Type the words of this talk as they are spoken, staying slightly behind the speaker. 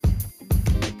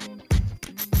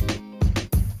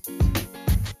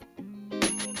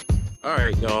All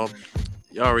right, y'all.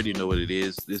 Y'all already know what it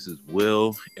is. This is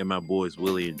Will and my boys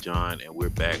Willie and John, and we're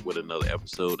back with another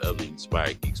episode of the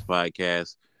Inspired Geeks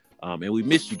podcast. And we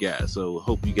missed you guys, so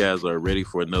hope you guys are ready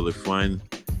for another fun,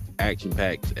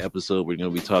 action-packed episode. We're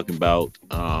going to be talking about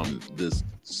this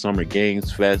Summer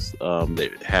Games Fest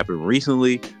that happened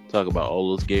recently. Talk about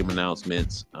all those game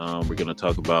announcements. We're going to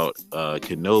talk about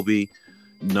Kenobi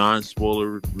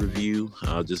non-spoiler review.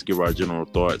 Just give our general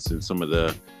thoughts and some of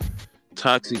the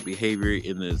toxic behavior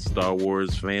in the Star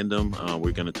Wars fandom.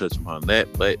 We're going to touch upon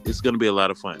that, but it's going to be a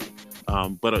lot of fun.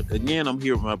 But again, I'm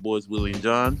here with my boys Willie and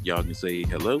John. Y'all can say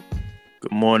hello.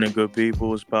 Good morning, good people.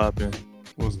 What's popping?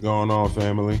 What's going on,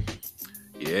 family?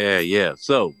 Yeah.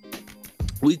 So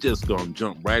we just going to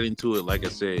jump right into it. Like I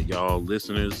said, y'all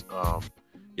listeners,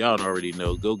 y'all already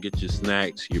know. Go get your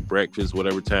snacks, your breakfast,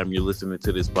 whatever time you're listening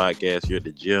to this podcast. You're at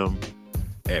the gym,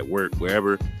 at work,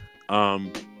 wherever.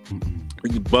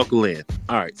 You buckle in.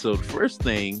 All right, so the first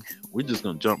thing, we're just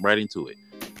going to jump right into it.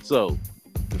 So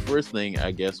the first thing I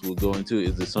guess we'll go into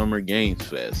is the Summer Games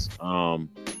Fest. I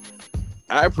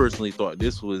personally thought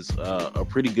this was a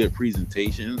pretty good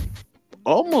presentation,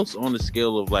 almost on the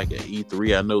scale of like an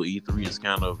E3. I know E3 is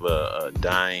kind of a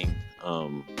dying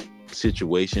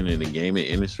situation in the gaming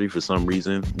industry for some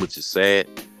reason, which is sad.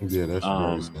 Yeah, that's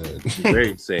very sad.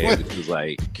 Very sad because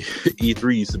like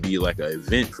E3 used to be like an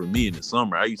event for me in the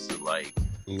summer. I used to like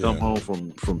come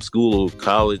home from school or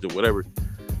college or whatever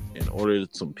and order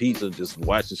some pizza and just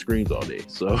watch the screens all day.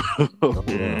 So but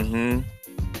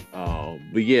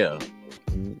yeah,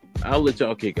 I'll let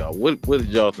y'all kick off. What did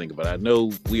y'all think about it? I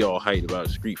know we all hyped about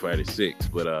Street Fighter 6,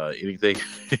 but anything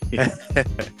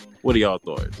what are y'all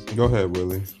thoughts? Go ahead,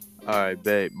 Willie. All right,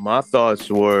 babe. My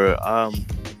thoughts were, I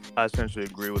essentially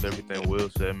agree with everything Will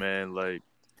said, man. Like,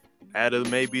 out of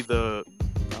maybe I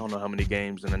don't know how many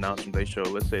games and announcements they show,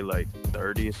 let's say like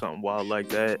 30 or something wild like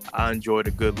that, I enjoyed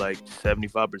a good like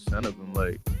 75% of them.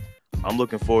 Like, I'm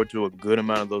looking forward to a good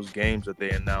amount of those games that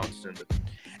they announced.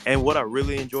 And what I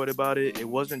really enjoyed about it, it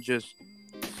wasn't just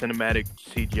cinematic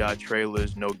CGI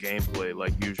trailers, no gameplay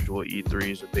like usual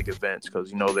E3s or big events,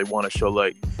 because they want to show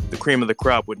like the cream of the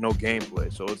crop with no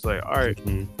gameplay. So it's like, all right,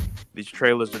 these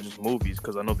trailers are just movies,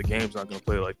 because I know the game's not going to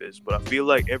play like this. But I feel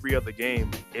like every other game,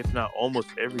 if not almost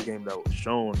every game that was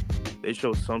shown, they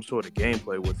showed some sort of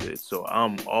gameplay with it. So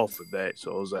I'm all for that.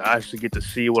 So I was like, I actually get to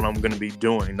see what I'm going to be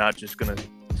doing, not just going to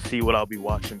see what I'll be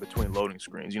watching between loading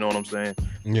screens. You know what I'm saying?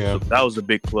 Yeah. So that was a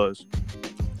big plus.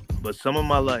 But some of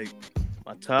my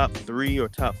top 3 or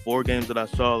top 4 games that I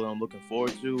saw that I'm looking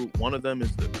forward to, one of them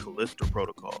is the Callisto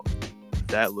Protocol.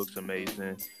 That looks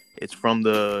amazing. It's from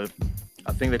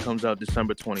I think that comes out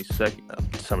December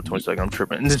 22nd. December 22nd, I'm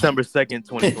tripping. December 2nd,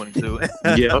 2022.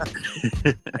 Yeah.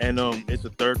 And it's a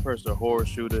third-person horror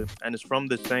shooter, and it's from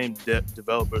the same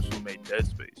developers who made Dead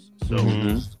Space. So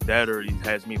that already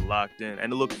has me locked in,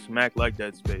 and it looks smack like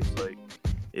Dead Space. Like,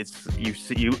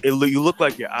 you look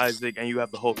like you're Isaac, and you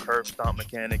have the whole curve stomp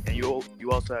mechanic, and you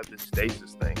also have this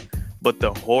stasis thing. But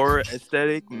the horror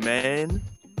aesthetic, man,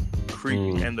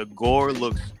 creepy, and the gore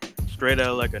looks straight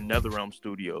out of like a NetherRealm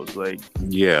Studios. Like,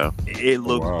 yeah, it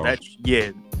looks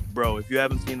bro. If you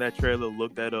haven't seen that trailer,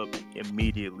 look that up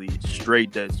immediately.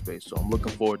 Straight Dead Space. So I'm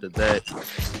looking forward to that.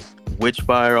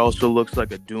 Witchfire also looks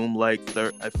like a Doom-like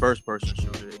first-person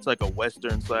shooter. It's like a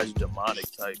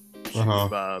Western/demonic type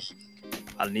vibe.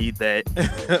 I need that.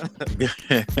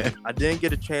 I didn't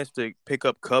get a chance to pick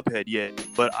up Cuphead yet,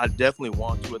 but I definitely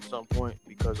want to at some point,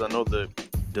 because I know the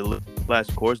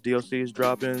Last Course DLC is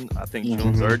dropping, I think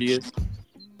June 30th.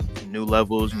 New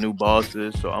levels, new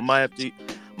bosses. So I might have to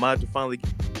finally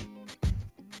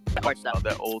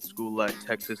that old school like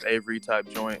Texas Avery type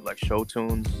joint, like show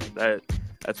tunes.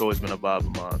 That's always been a vibe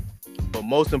of mine. But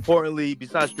most importantly,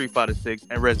 besides Street Fighter 6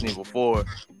 and Resident Evil 4,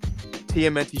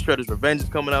 TMNT Shredder's Revenge is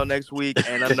coming out next week,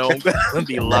 and I know I'm gonna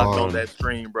be locked on that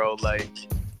screen, bro. Like,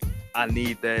 I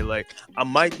need that. Like, I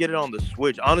might get it on the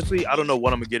Switch. Honestly, I don't know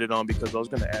what I'm gonna get it on, because I was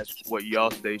gonna ask what y'all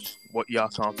consoles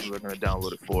are gonna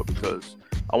download it for, because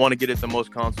I want to get it the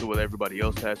most console what everybody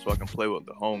else has, so I can play with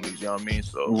the homies. You know what I mean?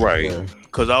 So right.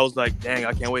 Because I was like, dang,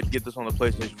 I can't wait to get this on the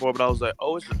PlayStation 4. But I was like,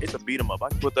 oh, it's a beat 'em up. I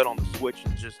can put that on the Switch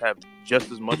and just have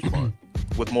just as much fun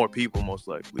with more people, most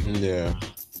likely. Yeah.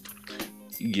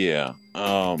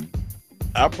 I'm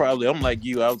like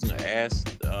you. I was gonna ask.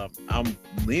 I'm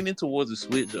leaning towards the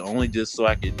Switch only just so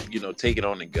I could, take it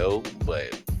on the go.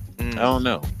 But I don't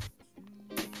know.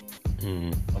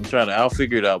 I'll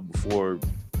figure it out before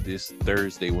this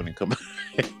Thursday when it comes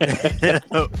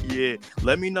out. Yeah.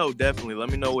 Let me know, definitely. Let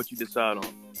me know what you decide on.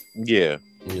 Yeah.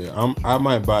 Yeah, I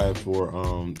might buy it for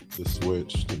the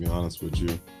Switch, to be honest with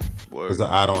you, because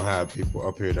I don't have people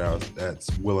up here that's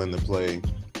willing to play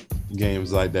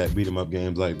games like that, beat 'em up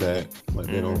games like that. Like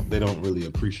they don't really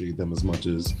appreciate them as much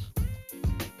as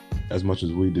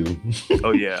we do.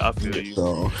 Oh yeah, I feel you.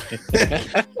 So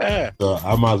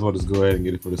I might as well just go ahead and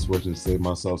get it for the Switch and save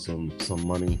myself some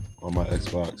money on my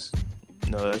Xbox.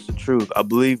 No, that's the truth. I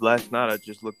believe last night I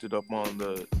just looked it up on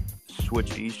the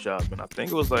Switch eShop, and I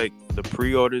think it was like the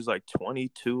pre-orders like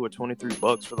 $22 or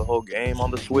 $23 for the whole game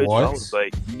on the Switch. What? I was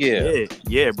like, Yeah.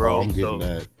 yeah, bro. Oh, I'm getting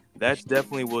that. That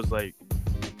definitely was like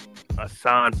a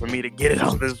sign for me to get it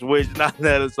on the Switch. Not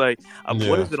that it's like,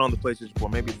 what is it on the PlayStation 4?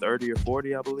 Maybe 30 or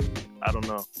 40, I believe. I don't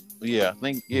know. Yeah, I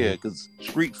think because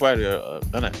Streets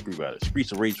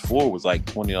of Rage 4 was like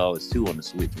 $20 too on the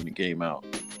Switch when it came out.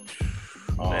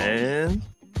 Man.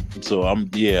 So I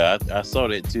saw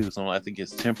that too. So I think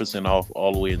it's 10% off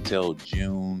all the way until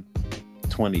June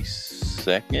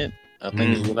 22nd. I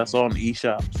think is what I saw on the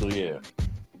eShop. So yeah.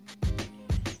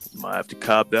 Might have to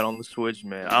cop that on the Switch,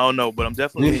 man. I don't know, but I'm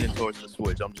definitely leaning towards the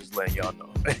Switch. I'm just letting y'all know.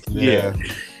 Yeah.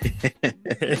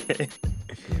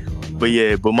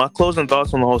 But my closing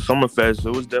thoughts on the whole Summerfest,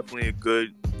 it was definitely a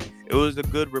good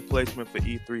replacement for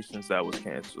E3 since that was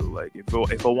canceled. Like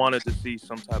if I wanted to see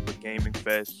some type of gaming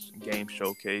fest, game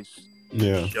showcase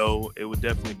show, it would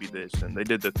definitely be this, and they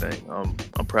did the thing. I'm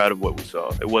proud of what we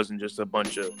saw. It wasn't just a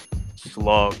bunch of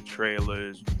slog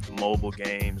trailers, mobile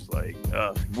games. Like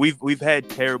we've had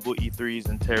terrible E3s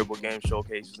and terrible game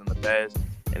showcases in the past,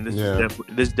 and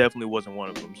this definitely wasn't one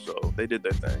of them. So they did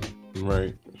their thing.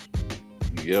 Right.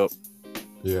 Yep.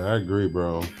 Yeah, I agree,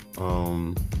 bro.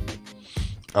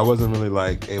 I wasn't really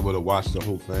like able to watch the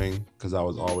whole thing because I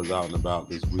was always out and about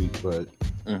this week, but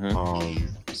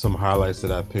some highlights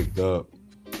that I picked up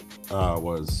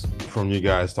was from you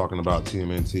guys talking about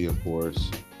TMNT, of course.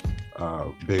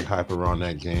 Big hype around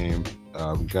that game.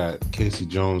 We got Casey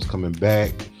Jones coming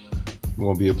back.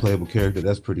 Gonna be a playable character.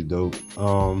 That's pretty dope.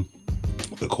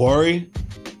 The Quarry.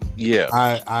 Yeah.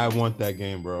 I want that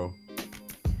game, bro.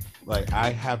 Like I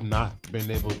have not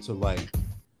been able to like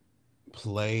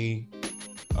play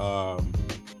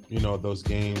those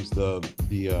games, the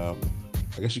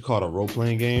I guess you call it a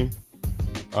role-playing game.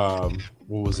 What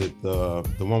was it? The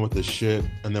one with the ship,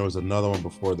 and there was another one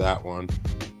before that one.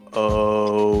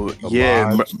 Oh,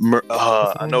 yeah.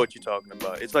 I know what you're talking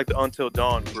about. It's like the Until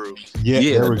Dawn crew.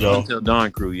 Yeah, there we go. Until Dawn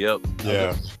crew, yep.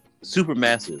 Yeah.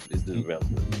 Supermassive is the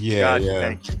developer. Yeah, gotcha, yeah.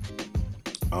 thank you.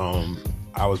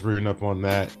 I was reading up on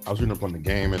that. I was reading up on the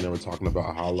game, and they were talking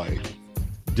about how like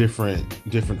different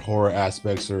horror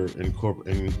aspects are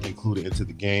included into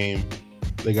the game.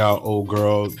 They got old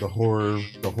girl, the horror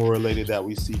lady that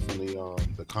we see from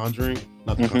the Conjuring,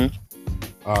 not the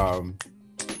Conjuring.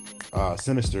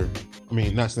 Sinister. I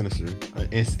mean, not Sinister.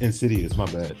 Insidious. My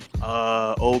bad.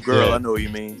 Old girl. Yeah. I know what you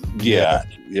mean. Yeah.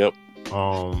 Yep.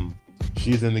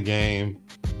 She's in the game.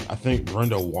 I think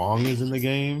Brenda Wong is in the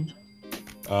game.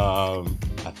 I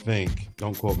think.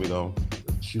 Don't quote me though.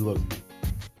 She looked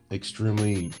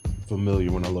extremely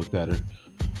familiar when I looked at her.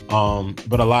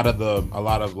 But a lot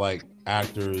of like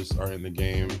actors are in the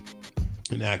game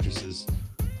and actresses.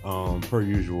 Per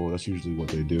usual. That's usually what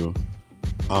they do.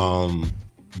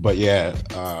 But yeah,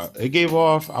 it gave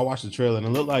off. I watched the trailer and it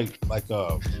looked like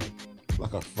a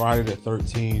Friday the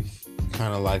 13th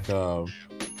kind of like a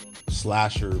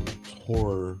slasher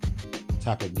horror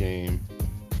type of game.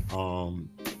 And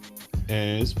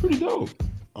it's pretty dope.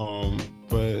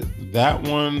 But that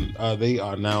one, they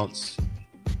announced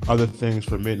other things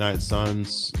for Midnight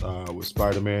Suns with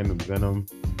Spider-Man and Venom.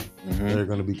 They're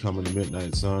going to be coming to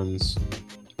Midnight Suns.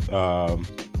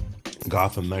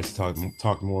 Gotham Knights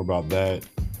talk more about that.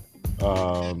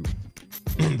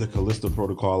 The Callisto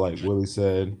Protocol, like Willie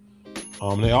said.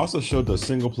 They also showed the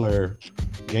single player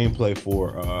gameplay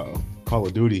for Call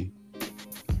of Duty,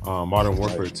 Modern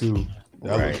Warfare 2.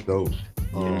 That looks dope.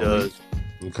 It does.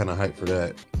 I'm kind of hyped for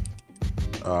that.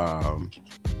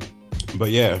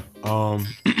 But yeah,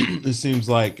 it seems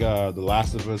like The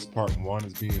Last of Us Part 1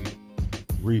 is being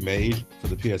remade for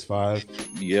the PS5.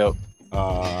 Yep.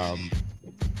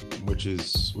 Which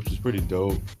is pretty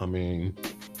dope. I mean,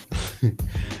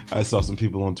 I saw some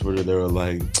people on Twitter. They were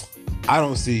like, "I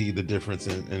don't see the difference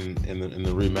in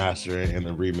the remaster and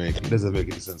the remake. It doesn't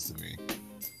make any sense to me."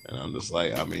 And I'm just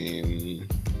like, I mean,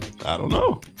 I don't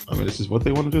know. I mean, it's just what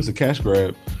they want to do. It's a cash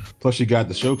grab. Plus, you got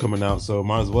the show coming out, so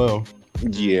might as well.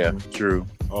 Yeah, true.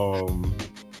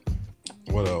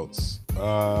 What else?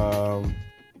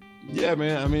 Yeah,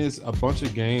 man. I mean, it's a bunch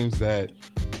of games that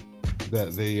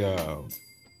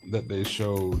they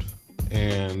showed,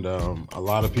 and a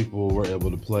lot of people were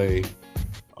able to play.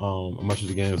 much of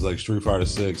the games like Street Fighter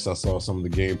 6. I saw some of the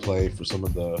gameplay for some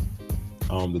of the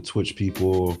Twitch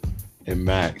people and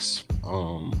Max.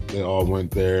 They all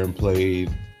went there and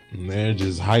played, and they're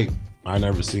just hype. I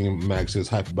never seen Max just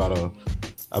hype about a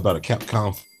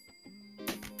Capcom.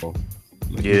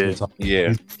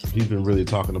 He's been really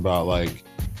talking about like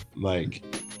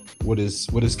what is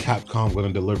Capcom going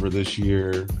to deliver this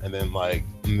year, and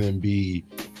then be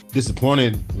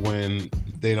disappointed when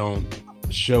they don't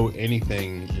show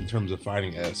anything in terms of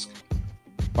fighting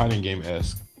game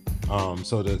esque.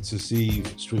 So to see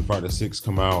Street Fighter 6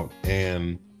 come out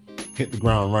and hit the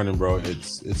ground running, bro,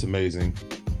 it's amazing.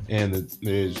 And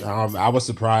I was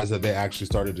surprised that they actually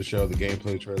started to show the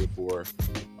gameplay trailer for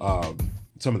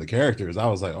some of the characters. I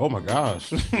was like, oh my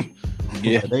gosh.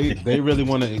 Yeah, they really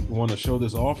want to show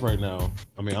this off right now.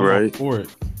 I mean, I'm all for it.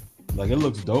 Like, it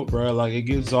looks dope, bro. Like, it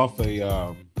gives off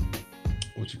a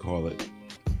what you call it,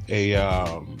 a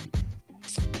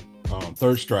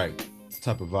Third Strike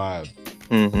type of vibe.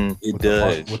 Mm-hmm. It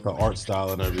does, with the art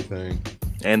style and everything,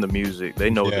 and the music. They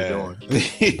know what they're doing.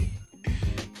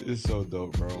 It's so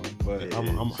dope, bro. But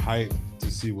I'm hyped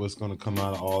to see what's gonna come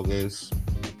out of all this.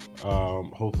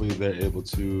 Hopefully they're able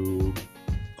to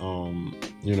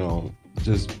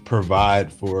just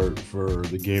provide for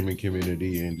the gaming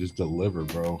community and just deliver,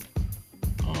 bro.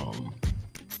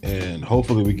 And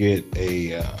hopefully we get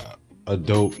a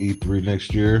dope E3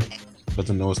 next year. But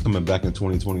to know it's coming back in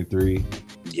 2023.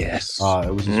 Yes.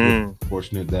 It was just really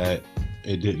unfortunate that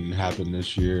it didn't happen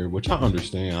this year, which I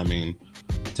understand. I mean,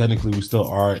 technically we still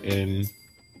are in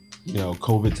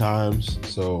COVID times,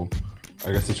 so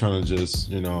I guess they're trying to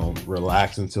just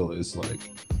relax until it's like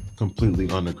completely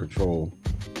under control.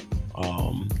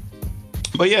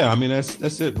 But yeah, I mean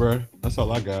that's it, bro. That's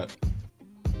all I got.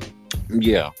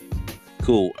 Yeah,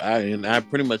 cool. I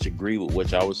pretty much agree with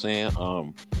what y'all was saying.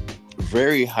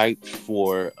 Very hyped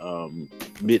for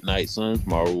Midnight Suns,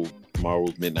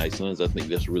 Marvel's Midnight Suns. I think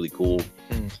that's really cool.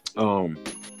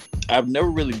 I've never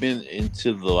really been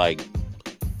into the like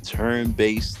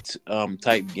turn-based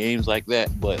type games like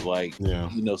that, but like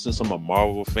since I'm a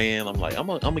Marvel fan, I'm like I'm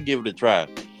gonna give it a try.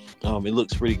 It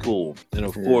looks pretty cool, and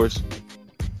of course,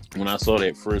 when I saw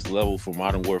that first level for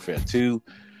Modern Warfare 2,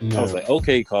 I was like,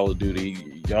 okay, Call of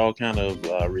Duty, y'all kind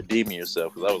of redeeming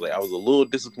yourself, because I was a little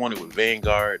disappointed with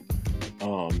Vanguard,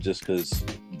 just because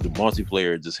the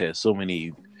multiplayer just has so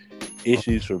many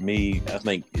issues for me. I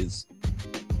think it's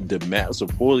the maps are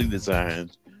poorly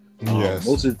designed.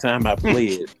 Most of the time I play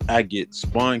it, I get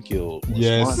spawn killed.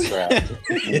 Yes.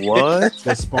 Spawn What?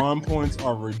 The spawn points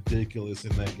are ridiculous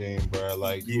in that game, bro.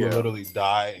 Like, you will literally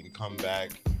die and come back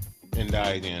and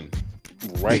die again.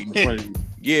 Right in front of you.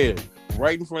 Yeah.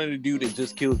 Right in front of the dude that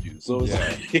just killed you. So it's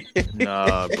like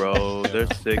nah, bro. They're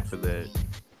sick for that.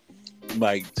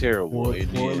 Like, terrible.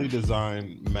 Poorly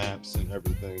designed maps and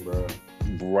everything, bro.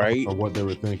 Right. Or what they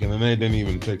were thinking, and they didn't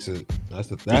even fix it. That's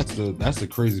the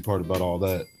crazy part about all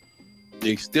that.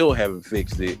 They still haven't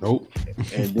fixed it. Nope.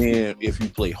 And then if you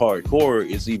play hardcore,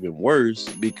 it's even worse,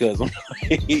 because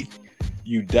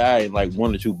you die in like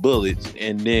 1 or 2 bullets,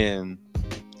 and then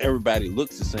everybody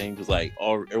looks the same, because like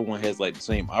everyone has like the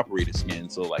same operator skin.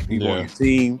 So like people on your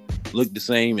team look the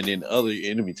same, and then the other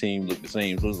enemy team look the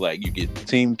same. So it's like you get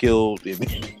team killed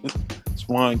and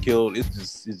spawn killed.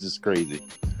 It's just crazy.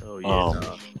 Oh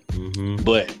yeah.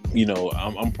 But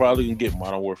I'm probably gonna get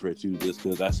Modern Warfare 2 just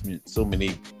because I spent so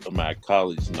many of my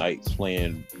college nights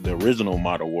playing the original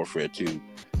Modern Warfare 2.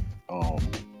 I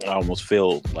almost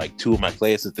failed like 2 of my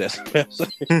classes that semester.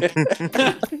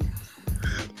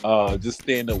 Just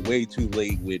staying up way too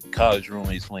late with college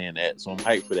roommates playing that, so I'm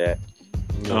hyped for that.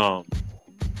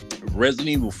 Resident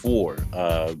Evil 4,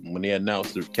 when they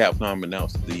announced Capcom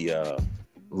announced the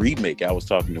remake, I was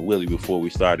talking to Willie before we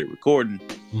started recording.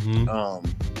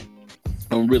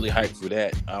 I'm really hyped for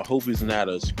that. I hope it's not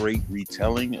a straight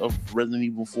retelling of Resident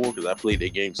Evil 4, because I played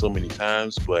that game so many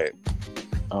times, but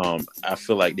I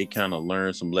feel like they kind of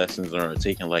learned some lessons, or are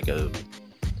taking like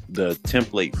the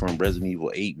template from Resident Evil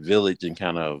 8 Village and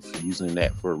kind of using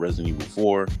that for Resident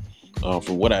Evil 4.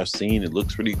 From what I've seen, it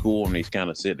looks pretty cool, and they kind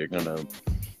of said they're gonna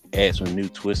add some new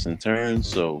twists and turns,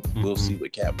 so we'll see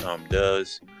what Capcom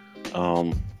does.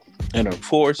 And of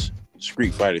course,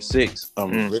 Street Fighter 6.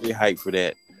 I'm really hyped for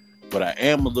that, but I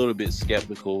am a little bit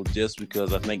skeptical, just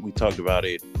because I think we talked about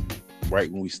it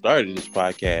right when we started this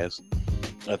podcast.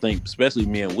 I think especially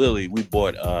me and Willie, we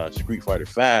bought Street Fighter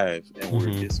 5, and we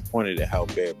were disappointed at how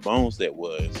bare bones that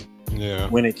was. Yeah.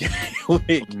 When it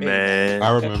came, man,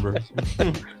 I remember.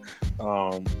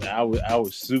 I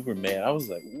was super mad. I was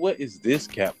like, "What is this,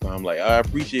 Capcom?" Like, I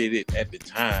appreciated it at the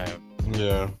time,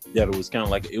 Yeah. That it was kind of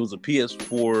like it was a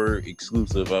PS4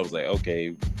 exclusive. I was like,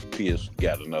 okay, PS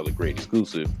got another great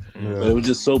exclusive, but it was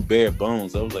just so bare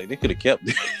bones. I was like, they could have kept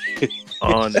it.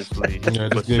 Honestly, Yeah,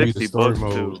 but just gave you the story $60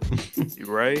 mode. too,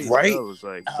 right? Right? That was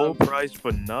like full price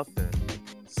for nothing.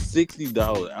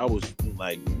 $60. I was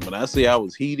like, when I say I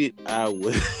was heated, I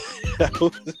was, I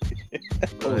was,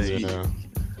 I was heated.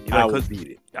 Yeah. I was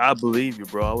heated. I believe you,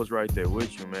 bro. I was right there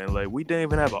with you, man. Like, we didn't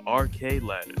even have an arcade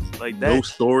ladder. Like that. No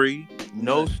story.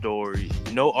 No story.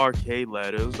 No arcade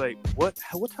ladder. It was like, what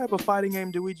type of fighting game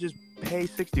do we just pay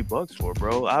 $60 for,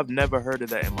 bro? I've never heard of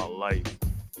that in my life.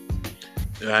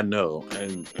 I know,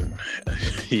 and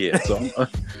yeah. So,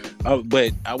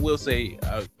 but I will say,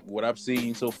 what I've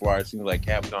seen so far, it seems like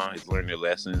Capcom has learned their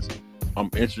lessons. I'm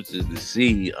interested to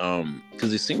see,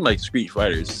 because it seems like Street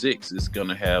Fighter 6 is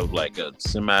gonna have like a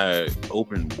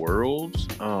semi-open world,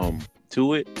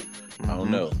 to it. I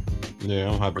don't know. Yeah,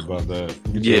 I'm happy about that.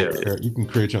 You can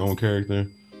create your own character.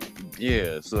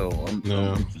 Yeah, so I'm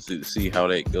interested to see how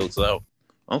that goes out.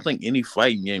 I don't think any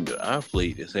fighting game that I've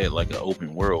played has had like an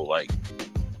open world. Like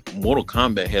Mortal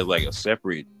Kombat has like a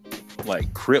separate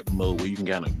like crypt mode where you can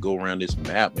kind of go around this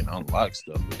map and unlock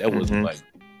stuff, but that wasn't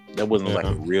like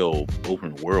a real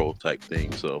open world type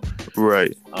thing. So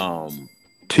right.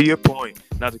 To your point,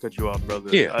 not to cut you off, brother.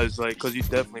 Yeah. I was like, because you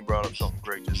definitely brought up something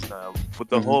great just now. With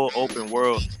the whole open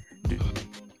world, we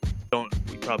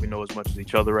probably know as much as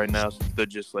each other right now. So they're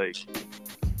just like,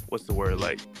 what's the word?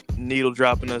 Like needle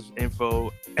dropping us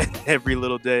info every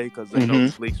little day because they know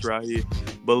the leaks are out here.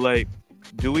 But like,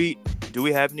 do we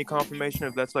have any confirmation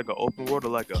if that's like an open world or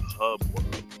like a hub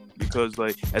world? Because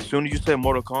like as soon as you said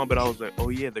Mortal Kombat, I was like, oh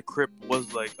yeah, the crypt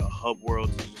was like a hub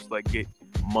world to just like get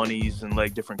monies and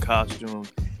like different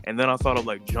costumes. And then I thought of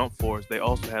like Jump Force. They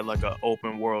also had like an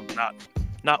open world, not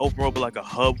open world, but like a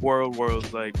hub world where it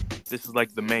was like, this is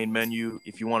like the main menu.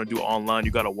 If you want to do online,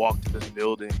 you got to walk to this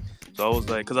building. So I was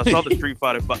like, because I saw the Street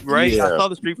Fighter 5, right? Yeah. I saw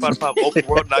the Street Fighter 5 open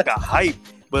world and I got hyped.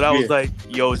 But I was like,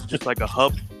 yo, it's just like a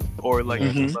hub or like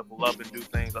you can level up and do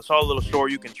things. I saw a little store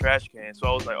you can trash can. So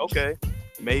I was like, okay,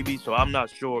 maybe. So I'm not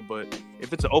sure. But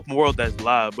if it's an open world, that's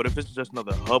live. But if it's just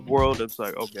another hub world, it's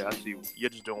like, okay, I see. You're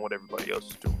just doing what everybody else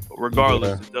is doing. But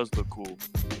regardless, it does look cool.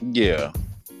 Yeah.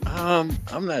 I'm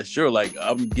not sure. Like,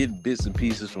 I'm getting bits and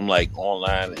pieces from like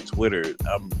online and Twitter.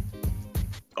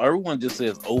 Everyone just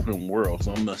says open world,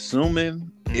 so I'm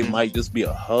assuming it might just be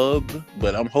a hub,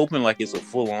 but I'm hoping like it's a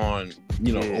full on,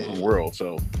 open world.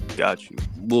 So got you.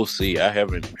 We'll see. I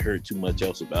haven't heard too much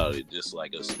else about it. Just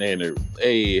like a standard,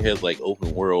 it has like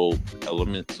open world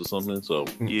elements or something. So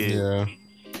yeah.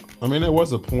 I mean, there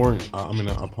was a point.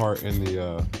 A part in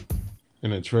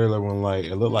the trailer when like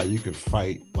it looked like you could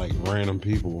fight like random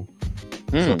people.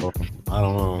 So I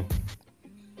don't know.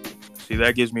 See,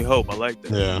 that gives me hope. I like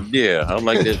that. Yeah, I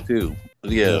like that too.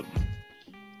 Yeah.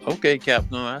 Okay,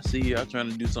 Capcom, I see y'all trying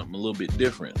to do something a little bit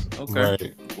different. Okay.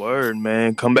 Right. Word,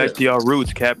 man. Come back to y'all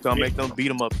roots, Capcom. Make them beat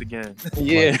them ups again.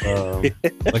 Yeah.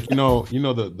 Like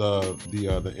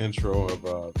the intro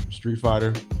of Street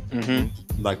Fighter,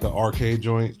 like the arcade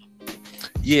joint.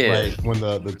 Yeah. Like when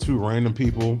the two random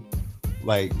people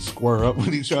like square up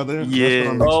with each other.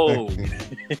 Yeah.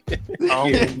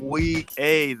 That's weak.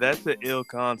 Hey, that's an ill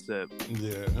concept.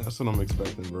 Yeah, that's what I'm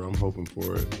expecting, bro. I'm hoping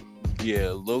for it. Yeah,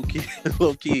 low key.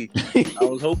 I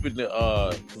was hoping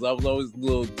to, because I was always a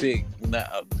little tick,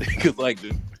 because like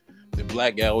the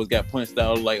black guy always got punched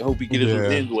out. Like, hope he get his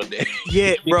revenge one day.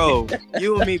 Yeah, bro,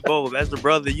 you and me both. As a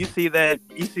brother, you see that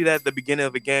at the beginning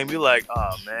of a game, you're like,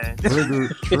 oh man, trigger.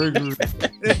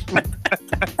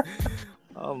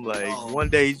 I'm like, one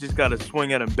day he's just got to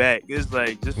swing at him back. It's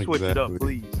like, just switch it up,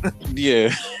 please.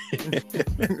 Yeah.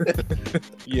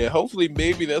 Yeah, hopefully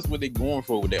maybe that's what they're going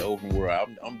for with that open world.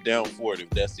 I'm down for it if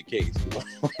that's the case.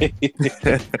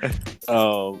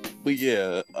 But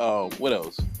yeah, what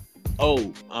else?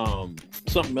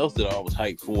 Something else that I was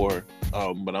hyped for,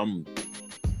 but I'm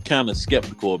kind of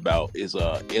skeptical about is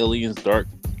Aliens Dark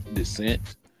Descent.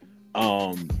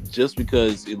 Just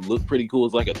because it looked pretty cool.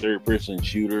 It's like a third-person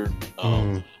shooter.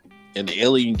 And the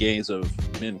Alien games have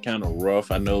been kind of rough.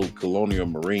 I know Colonial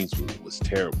Marines was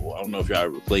terrible. I don't know if y'all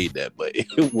ever played that, but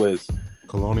it was...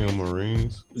 Colonial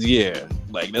Marines? Yeah.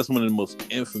 Like, that's one of the most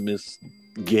infamous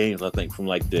games, I think, from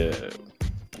like I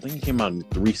think it came out in the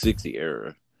 360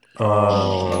 era.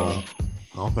 I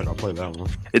don't think I played that one.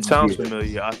 It sounds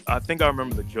familiar. I think I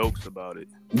remember the jokes about it.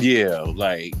 Yeah,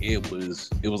 like, it was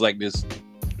like this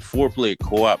 4-player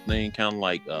co-op thing, kind of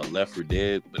like Left 4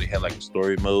 Dead, but it had like a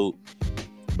story mode.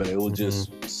 But it was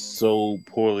just so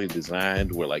poorly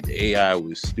designed where like the AI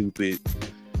was stupid.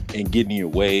 and getting in your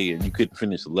way, and you couldn't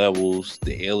finish levels.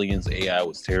 The aliens AI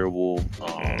was terrible.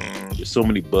 There's so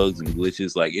many bugs and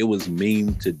glitches. Like, it was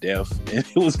meme to death, and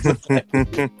it was.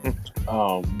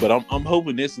 But I'm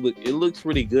hoping it looks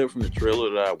pretty good from the trailer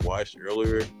that I watched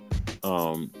earlier.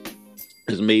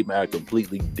 It's made by a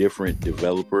completely different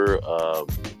developer,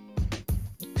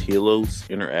 Telos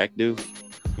Interactive.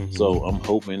 Mhm. So I'm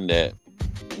hoping that,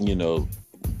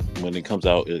 when it comes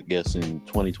out, I guess in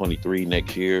 2023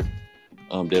 next year,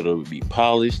 that it'll be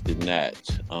polished and not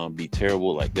be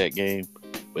terrible like that game.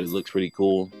 But it looks pretty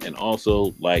cool. And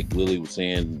also, like Willie was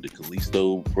saying, the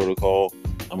Callisto Protocol.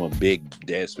 I'm a big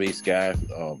Dead Space guy.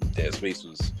 Dead Space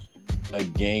was a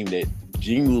game that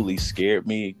genuinely scared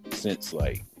me since,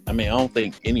 like, I don't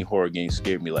think any horror game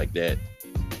scared me like that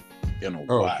in a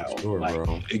while. For sure, like,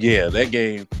 bro. yeah, that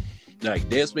game. Like,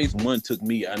 Dead Space 1 took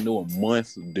me, I know, a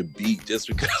month to beat just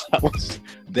because I was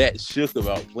that shook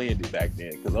about playing it back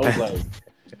then. Because I was like,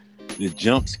 the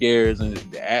jump scares and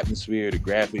the atmosphere, the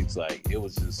graphics, like, it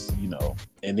was just,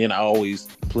 And then I always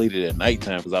played it at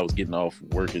nighttime because I was getting off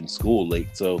work and school late.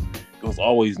 So it was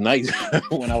always night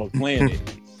when I was playing it.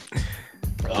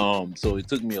 So it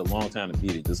took me a long time to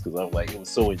beat it just because I was like, it was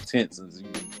so intense and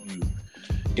you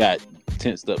got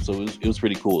tensed up. So it was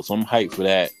pretty cool. So I'm hyped for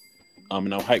that.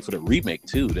 And I'm hyped for the remake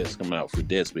too. That's coming out for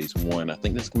Dead Space 1. I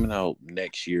think that's coming out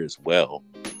next year as well.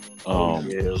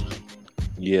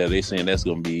 Yeah, they saying that's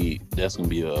gonna be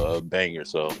a banger.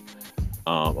 So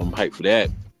I'm hyped for that.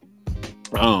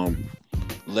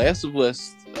 Last of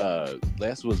Us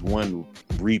 1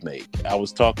 remake. I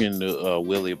was talking to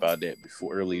Willie about that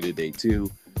earlier today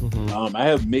too. Mhm. I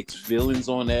have mixed feelings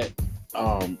on that.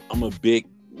 I'm a big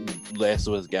Last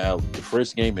of Us guy. The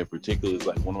first game in particular is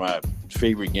like one of my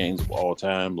favorite games of all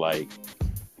time. Like,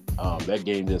 that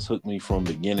game just hooked me from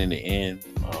beginning to end.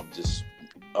 Just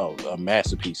a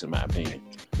masterpiece in my opinion.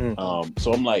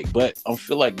 So I'm like, but I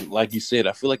feel like you said,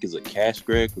 I feel like it's a cash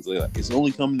grab because it's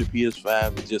only coming to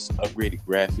PS5 with just upgraded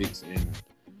graphics, and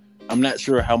I'm not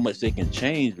sure how much they can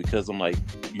change because I'm like,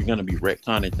 you're gonna be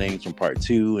retconning things from part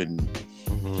 2, and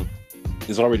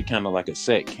it's already kind of like a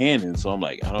set canon. So I'm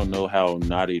like, I don't know how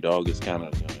Naughty Dog is kind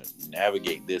of gonna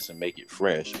navigate this and make it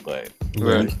fresh, but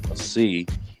let's see.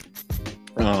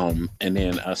 And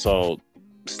then I saw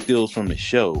stills from the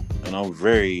show, and I'm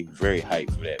very, very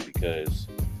hyped for that because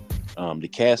the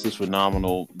cast is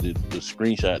phenomenal. The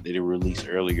screenshot that they released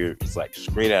earlier is like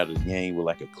straight out of the game with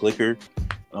like a clicker.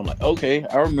 I'm like, okay,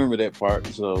 I remember that part.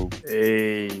 So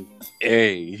hey,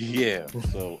 yeah.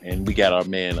 So, and we got our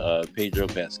man Pedro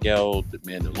Pascal, the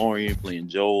Mandalorian, playing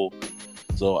Joel.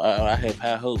 So I have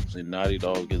high hopes, and Naughty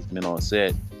Dog has been on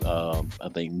set. I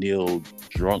think Neil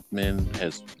Druckmann,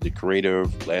 has the creator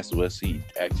of Last of Us, he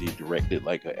actually directed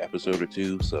like an episode or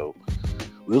 2. So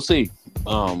we'll see.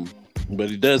 But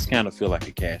it does kind of feel like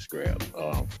a cash grab.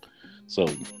 So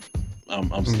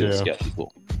I'm still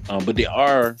skeptical. But they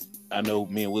are. I know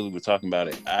me and Willie were talking about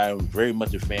it. I'm very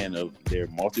much a fan of their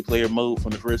multiplayer mode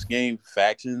from the first game,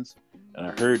 Factions, and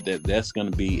I heard that that's going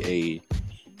to be a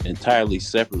entirely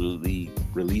separately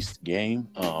released game.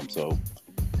 So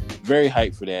very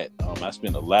hyped for that. I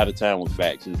spent a lot of time with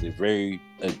Factions. They're very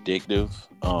addictive.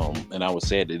 And I was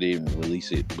sad that they didn't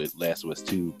release it with Last of Us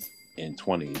 2 in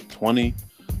 2020.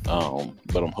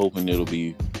 But I'm hoping it'll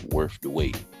be worth the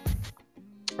wait.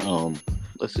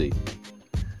 Let's see.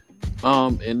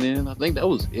 And then I think that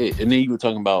was it. And then you were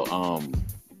talking about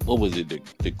what was it?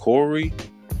 The Quarry?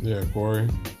 Yeah, Quarry.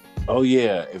 Oh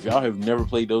yeah. If y'all have never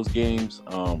played those games,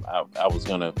 I was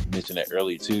gonna mention that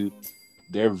earlier too.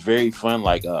 They're very fun,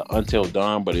 like Until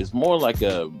Dawn, but it's more like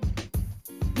they're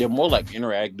more like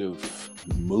interactive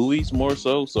movies more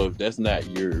so. So if that's not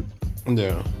your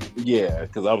yeah,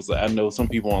 because I know some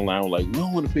people online were like, we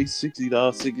don't want to pay $60,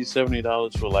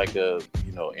 $70 for like a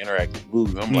interactive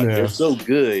movie. I'm like, they're so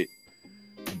good,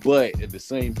 but at the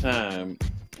same time,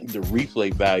 the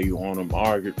replay value on them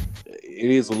it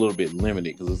is a little bit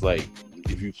limited because it's like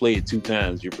if you play it 2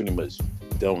 times, you're pretty much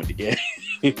done with the game.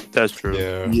 That's true.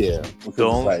 Yeah.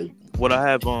 So what I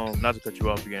have, not to cut you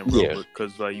off again, bro,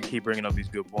 because you keep bringing up these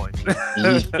good points.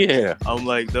 Yeah. I'm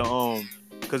like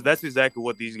because that's exactly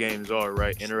what these games are,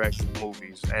 right? Interactive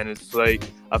movies. And it's like,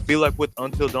 I feel like with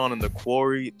Until Dawn and The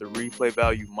Quarry, the replay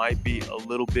value might be a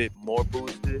little bit more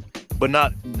boosted, but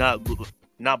not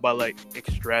by like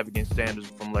extravagant standards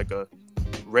from like a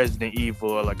Resident Evil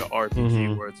or like an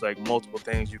RPG where it's like multiple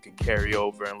things you can carry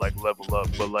over and like level up,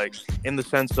 but like in the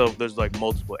sense of there's like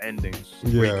multiple endings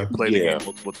where you can play the game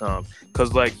multiple times.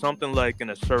 Because like something like in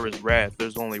Asura's Wrath,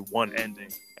 there's only one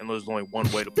ending and there's only one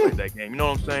way to play that game. You know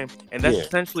what I'm saying? And that's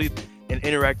essentially an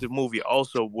interactive movie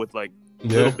also with like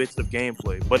little bits of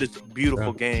gameplay. But it's a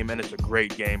beautiful game, and it's a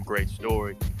great game, great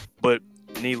story. But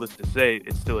needless to say,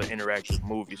 it's still an interactive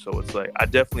movie. So it's like I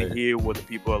definitely hear what the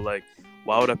people are like.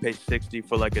 Why would I pay $60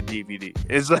 for like a DVD?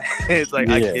 It's like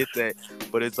I get that,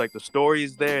 but it's like the story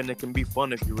is there, and it can be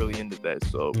fun if you're really into that.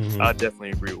 So I definitely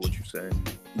agree with what you're saying.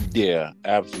 Yeah,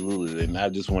 absolutely. And I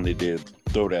just wanted to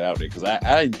throw that out there because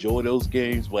I enjoy those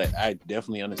games, but I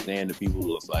definitely understand the people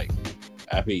who's like,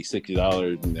 I paid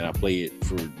 $60 and then I play it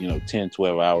for 10,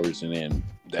 12 hours and then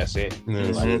that's it.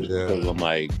 Because I'm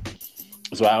like.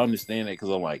 So I understand that because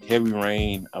I'm like Heavy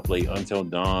Rain. I played Until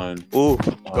Dawn. Ooh,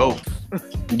 Ghost.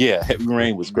 Yeah, Heavy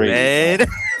Rain was great.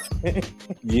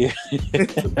 Yeah.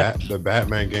 The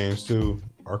Batman games too.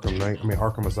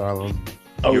 Arkham Asylum.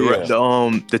 Oh, you're right.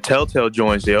 The Telltale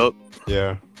joints. Yep.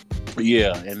 Yeah.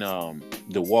 Yeah, and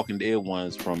the Walking Dead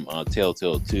ones from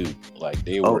Telltale too. Like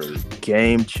they were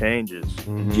game changers.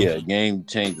 Yeah, game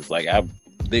changers. Like I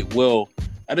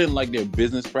didn't like their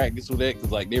business practice with that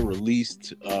because like they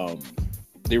released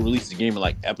the game in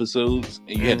like episodes,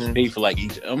 and you had to pay for like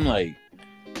each. I'm like,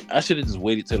 I should have just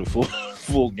waited till the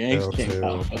full game came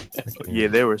out. Yeah,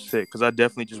 they were sick because I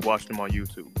definitely just watched them on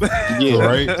YouTube. Yeah,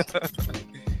 right.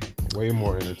 Way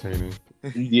more entertaining.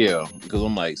 Yeah, because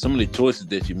I'm like, some of the choices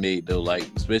that you made though, like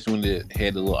especially when it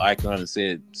had the little icon that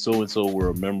said so and so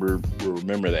will remember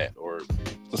that, or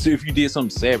so if you did something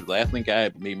savage, like I think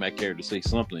I made my character say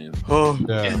something, and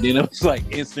then it was like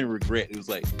instant regret. It was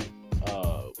like,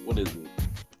 what is it?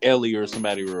 Ellie or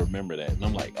somebody will remember that, and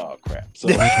I'm like, oh crap. So,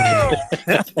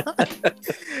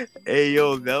 hey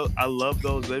yo, I love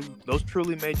those. Those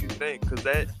truly made you think,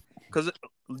 because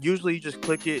usually you just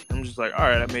click it. And I'm just like, all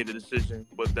right, I made a decision.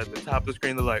 But at the top of the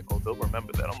screen, they're like, oh, they'll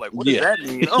remember that. I'm like, what does that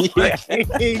mean? I'm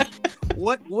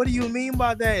like, what do you mean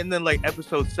by that? And then like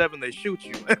episode 7, they shoot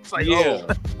you. It's like, oh.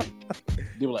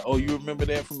 They were like, oh, you remember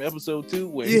that from episode 2?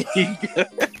 Wait.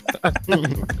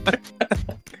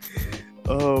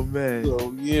 Oh man.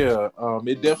 So yeah,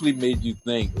 it definitely made you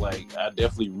think. Like I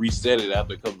definitely reset it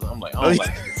after a couple. I'm like, I don't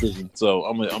like the decision, so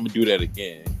I'm gonna do that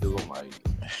again because I'm like,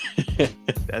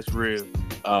 that's real.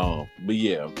 But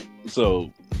yeah, so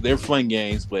they're fun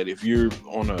games. But if you're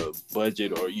on a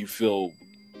budget or you feel,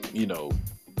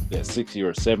 that $60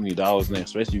 or $70 now,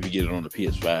 especially if you get it on the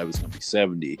PS5, it's gonna be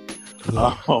 $70.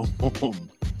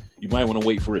 You might want to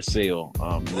wait for a sale,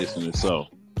 listener. So.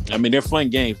 I mean, they're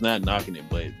fun games, not knocking it,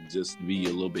 but just to be a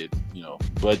little bit,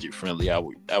 budget friendly, I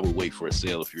would wait for a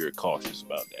sale if you're cautious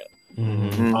about that.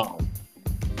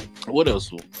 What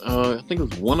else? I think it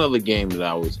was one other game that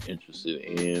I was interested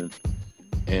in,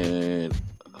 and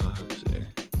let's see.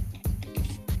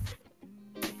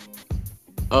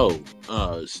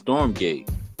 Stormgate.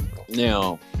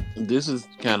 Now, this is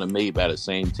kind of made by the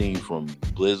same team from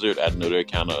Blizzard. I know they're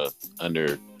kind of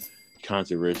under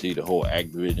controversy. The whole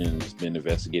Activision's been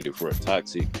investigated for a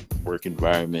toxic work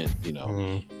environment.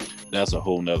 That's a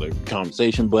whole nother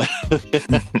conversation. But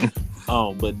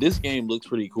but this game looks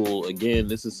pretty cool. Again,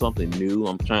 this is something new.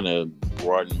 I'm trying to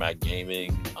broaden my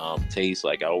gaming taste.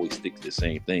 Like I always stick to the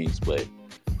same things, but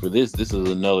for this is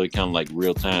another kind of like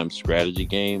real-time strategy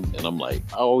game. And I'm like,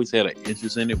 I always had an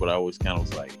interest in it, but I always kind of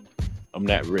was like, I'm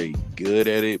not very good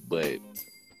at it, but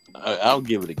I'll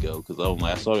give it a go because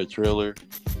I saw the trailer.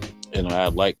 And I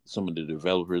like some of the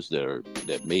developers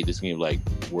that made this game, like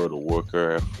World of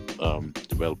Warcraft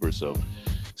developers. So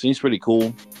seems pretty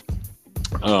cool.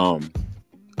 I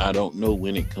don't know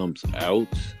when it comes out,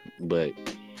 but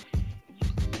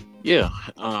yeah,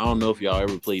 I don't know if y'all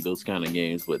ever played those kind of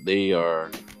games, but they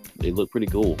look pretty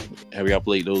cool. Have y'all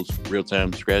played those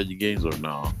real-time strategy games or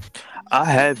no? I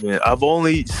haven't. I've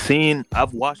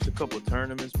watched a couple of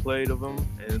tournaments played of them,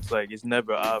 and it's like it's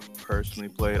never I've personally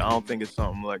played. I don't think it's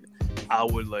something like I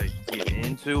would like get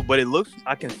into, but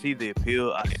I can see the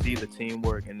appeal. I see the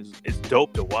teamwork, and it's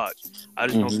dope to watch. I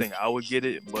just don't think I would get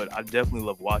it, but I definitely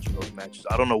love watching those matches.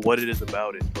 I don't know what it is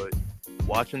about it, but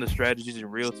watching the strategies in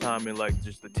real time and like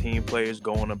just the team players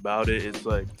going about it, it's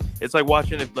like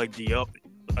watching it like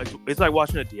it's like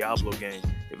watching a Diablo game.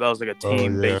 If that was like a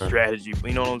team-based strategy,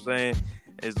 you know what I'm saying?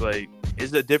 It's like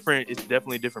it's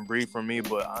definitely a different breed for me,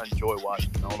 but I enjoy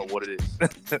watching. I don't know what it is.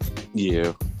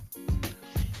 Yeah.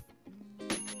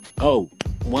 Oh,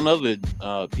 one other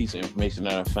piece of information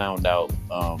that I found out,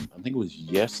 I think it was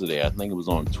yesterday. I think it was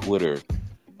on Twitter.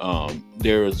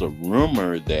 There is a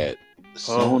rumor that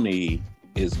Sony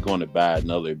is going to buy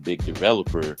another big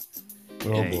developer.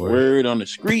 And word on the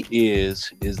street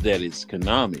is that it's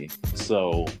Konami.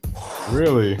 So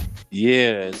really,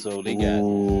 yeah. So they got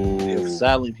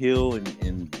Silent Hill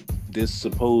and this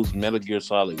supposed Metal Gear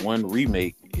Solid 1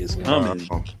 remake is coming.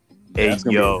 Hey, that's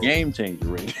gonna be a game changer,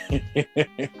 right?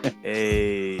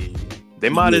 Hey, They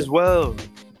might as well.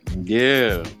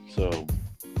 Yeah. So,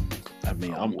 I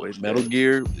mean, I'm with Metal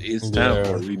Gear. It's time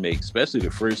for a remake, especially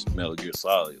the first Metal Gear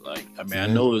Solid. Like, I mean, I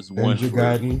know it's one Ninja for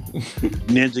Gaiden.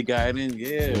 Ninja Gaiden.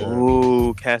 Yeah.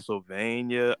 Ooh,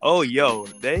 Castlevania. Oh, yo,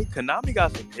 Konami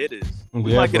got some hitters.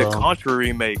 We might get a Contra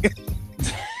remake.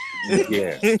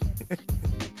 Yeah.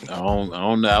 I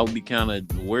don't know. I would be kind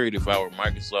of worried if I were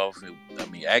Microsoft. I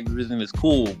mean, Activision is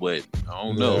cool, but I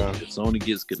don't know. If Sony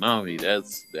gets Konami,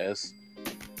 that's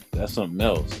something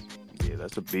else. Yeah,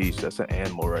 that's a beast. That's an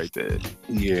animal right there.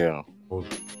 Yeah.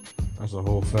 That's a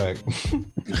whole fact.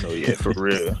 So yeah, for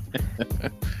real.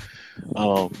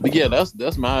 But yeah,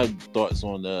 that's my thoughts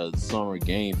on the Summer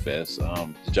Game Fest.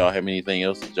 Did y'all have anything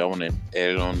else that y'all want to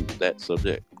add on that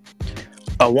subject?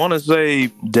 I want to say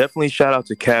definitely shout out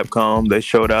to Capcom. They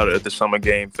showed out at the Summer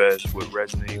Game Fest with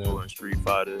Resident Evil and Street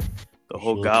Fighter. The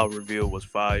whole Guile reveal was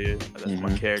fire. That's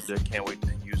my character. Can't wait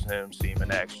to use him, see him in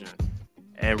action.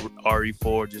 And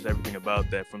RE4, just everything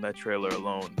about that from that trailer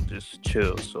alone, just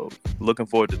chill. So looking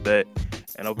forward to that.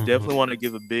 And I definitely want to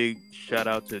give a big shout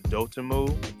out to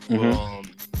Dotemu,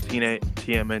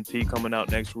 TMNT coming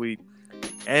out next week,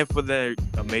 and for their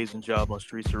amazing job on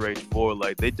Streets of Rage 4.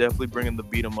 Like, they definitely bringing the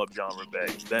beat 'em up genre back.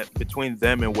 That between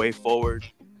them and Way Forward,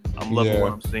 I'm loving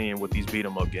what I'm seeing with these beat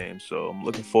 'em up games. So I'm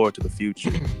looking forward to the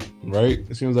future. Right?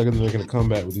 It seems like they're making a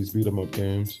comeback with these beat 'em up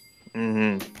games.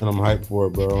 And I'm hyped for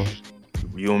it, bro.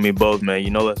 You and me both, man.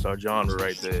 You know that's our genre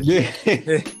right there. Yeah.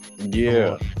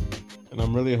 Yeah. And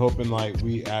I'm really hoping like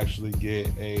we actually get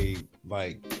a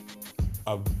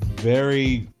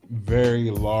very,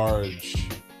 very large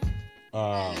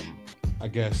I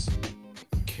guess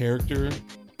character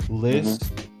list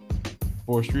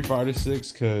for Street Fighter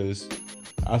 6, because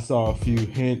I saw a few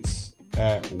hints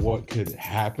at what could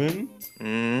happen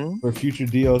for future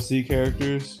DLC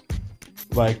characters.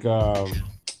 Like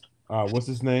what's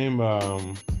his name?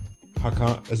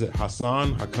 Hakan. Is it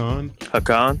Hassan? Hakan,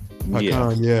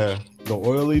 yeah. The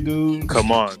oily dude.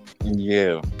 Come on.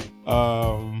 Yeah.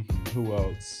 Who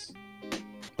else?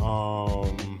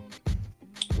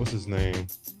 What's his name?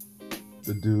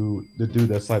 The dude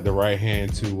that's like the right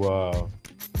hand to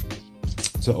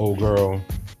old girl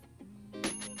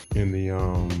in the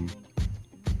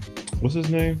what's his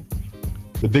name?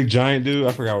 The big giant dude.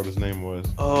 I forgot what his name was.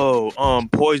 Oh,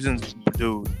 Poison's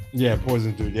dude. Yeah,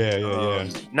 Poison dude. Yeah.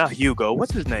 Not Hugo.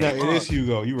 What's his name? No, it is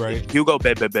Hugo. You're right. Hugo.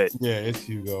 Bet. Yeah, it's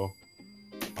Hugo.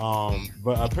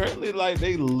 But apparently, like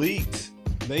they leaked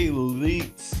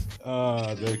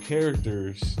their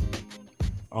characters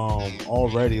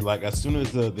already. Like as soon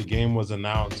as the game was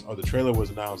announced or the trailer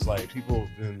was announced, like people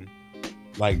have been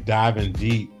like diving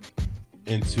deep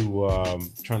into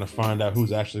trying to find out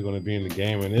who's actually going to be in the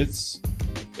game, and it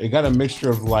got a mixture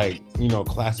of like, you know,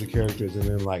 classic characters and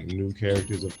then like new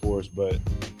characters, of course. But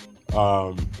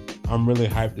I'm really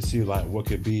hyped to see like what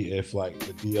could be if like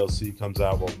the DLC comes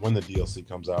out, or when the DLC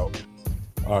comes out,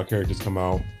 characters come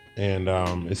out, and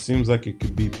it seems like it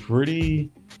could be pretty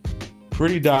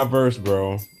diverse,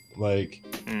 bro. Like,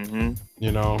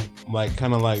 you know, like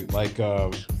kind of like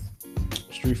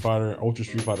Street Fighter, Ultra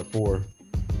Street Fighter 4.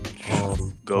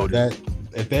 That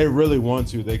if they really want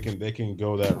to, they can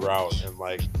go that route and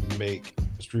like make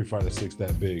Street Fighter 6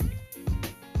 that big.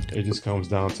 It just comes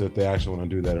down to if they actually want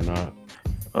to do that or not.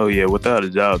 Oh yeah, without a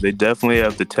doubt, they definitely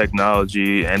have the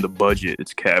technology and the budget.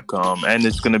 It's Capcom, and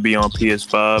it's going to be on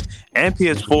PS5 and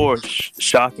PS4.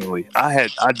 Shockingly, I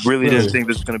really didn't think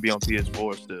this was going to be on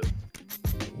PS4 still.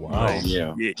 Wow. Like,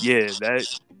 yeah,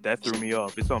 that threw me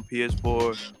off. It's on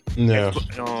PS4,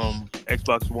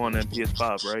 Xbox One, and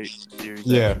PS5, right? Series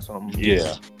X or something.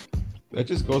 Yeah. That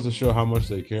just goes to show how much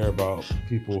they care about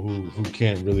people who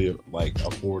can't really like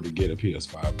afford to get a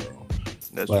PS5, bro.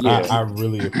 That's I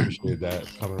really appreciate that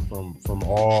coming from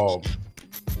all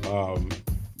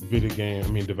video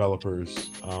game developers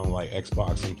like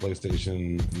Xbox and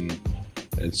PlayStation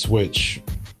and Switch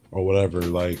or whatever.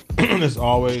 Like there's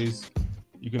always,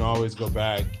 you can always go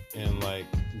back and like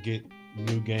get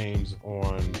new games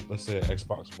on, let's say,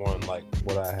 Xbox One, like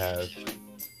what I have,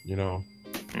 you know,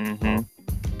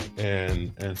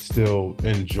 and still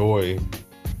enjoy.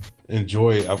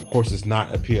 Of course, it's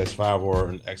not a PS5 or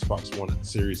an Xbox One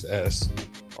Series S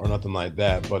or nothing like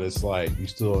that, but it's like you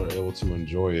still are able to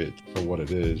enjoy it for what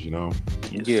it is, you know?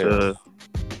 Yeah.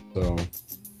 So.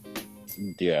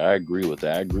 Yeah, I agree with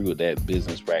that. I agree with that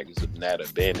business practice of not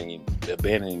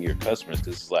abandoning your customers,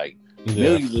 because it's like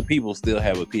millions of people still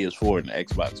have a PS4 and an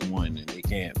Xbox One, and they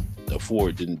can't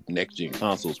afford the next gen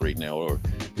consoles right now, or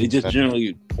they just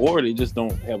they just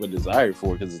don't have a desire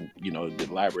for it because, you know,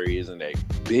 the library isn't that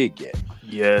big yet.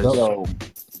 Yeah. So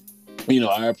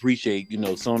I appreciate,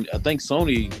 Sony. I think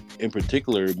Sony in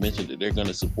particular mentioned that they're going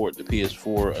to support the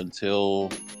PS4 until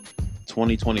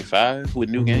 2025 with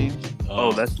new games.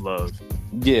 Oh, that's love.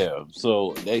 Yeah,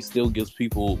 so that still gives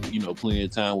people, plenty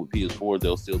of time with PS4.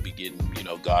 They'll still be getting,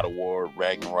 God of War,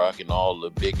 Ragnarok, and all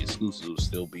the big exclusives will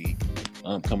still be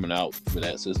coming out for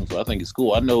that system. So I think it's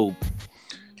cool. I know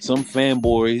some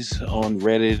fanboys on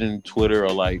Reddit and Twitter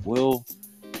are like, well,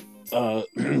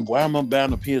 why am I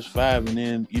buying a PS5 and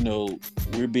then,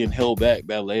 we're being held back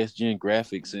by last gen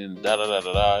graphics and da da da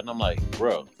da da. And I'm like,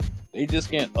 bro, they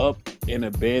just can't up and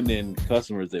abandon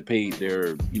customers that paid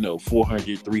their,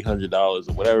 $400, $300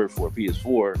 or whatever for a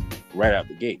PS4 right out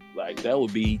the gate. Like, that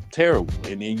would be terrible.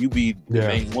 And then you be the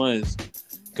main ones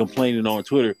complaining on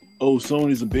Twitter, oh,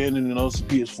 Sony's abandoning us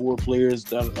PS4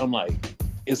 players. I'm like,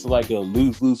 it's like a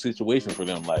lose-lose situation for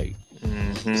them. Like,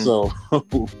 so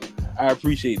I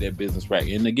appreciate that business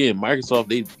practice. And again, Microsoft,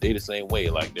 they the same way.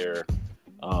 Like, they're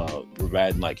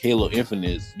providing like Halo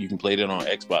Infinite. You can play that on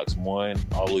Xbox One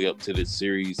all the way up to the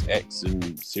Series X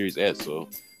and Series S. So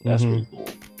that's really cool.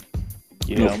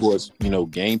 Yeah, and of course,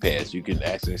 Game Pass, you can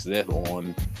access that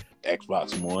on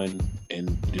Xbox One and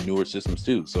the newer systems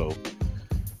too. So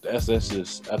that's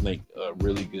just, I think, a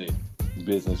really good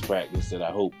business practice that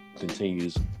I hope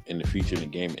continues in the future in the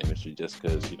gaming industry, just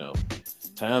because,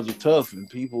 times are tough and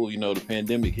people, the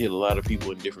pandemic hit a lot of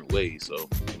people in different ways. So,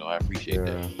 I appreciate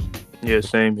that. Yeah,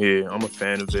 same here. I'm a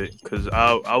fan of it because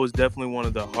I was definitely one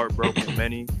of the heartbroken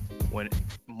many when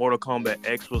Mortal Kombat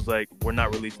X was like, we're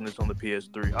not releasing this on the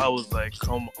PS3. I was like,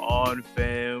 come on,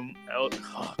 fam.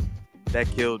 That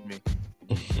killed me.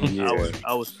 Yeah.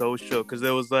 I was so shook because it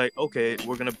was like, okay,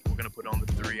 we're gonna put on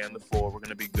the 3 and the 4. We're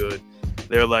gonna be good.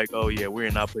 They're like, oh yeah,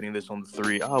 we're not putting this on the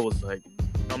 3. I was like,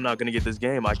 I'm not gonna get this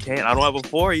game. I can't. I don't have a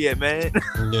 4 yet, man.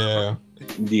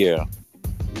 Yeah.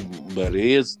 But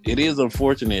it is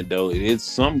unfortunate though. It is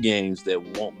some games that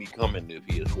won't be coming to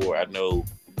PS4. I know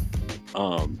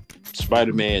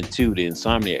Spider-Man 2, the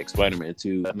Insomniac Spider-Man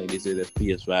 2, I think they said that's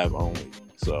PS5 only.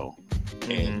 So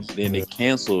and then they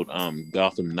canceled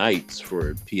Gotham Knights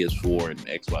for PS4 and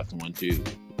Xbox One too.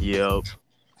 Yep.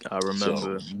 I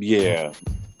remember. So, yeah.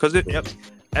 Because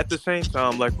at the same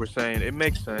time, like we're saying, it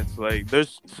makes sense. Like,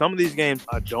 there's some of these games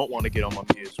I don't want to get on my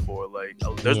PS4. Like,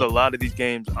 there's a lot of these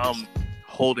games I'm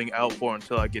holding out for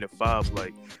until I get a 5.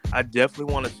 Like, I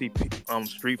definitely want to see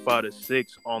Street Fighter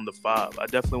 6 on the 5. I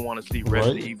definitely want to see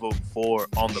Resident Evil 4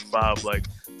 on the 5. Like,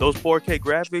 those 4K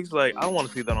graphics, like, I don't want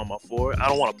to see that on my 4. I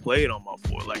don't want to play it on my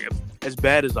 4. Like, as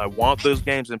bad as I want those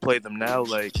games and play them now,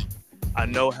 like, I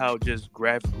know how just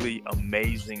graphically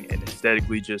amazing and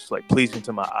aesthetically just like pleasing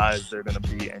to my eyes they're gonna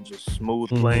be, and just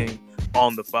smooth playing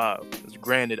on the 5.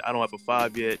 Granted, I don't have a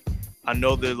 5 yet. I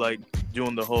know they're like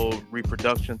doing the whole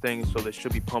reproduction thing, so they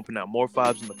should be pumping out more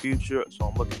 5s in the future. So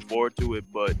I'm looking forward to it.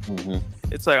 But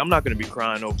it's like I'm not gonna be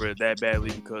crying over it that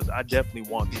badly because I definitely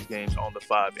want these games on the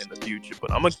 5 in the future.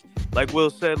 But I'm like Will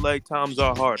said, like, times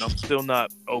are hard. I'm still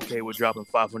not okay with dropping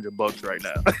 $500 right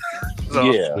now.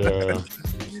 So,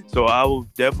 so I will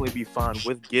definitely be fine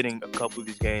with getting a couple of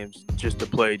these games just to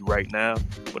play right now.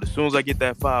 But as soon as I get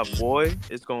that 5, boy,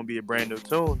 it's going to be a brand new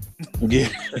tune. Yeah.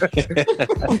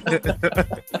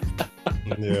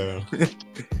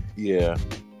 Yeah.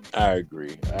 I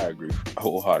agree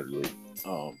wholeheartedly.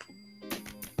 And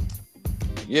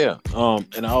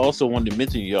I also wanted to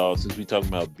mention, y'all, since we talking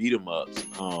about beat 'em ups,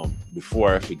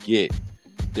 before I forget,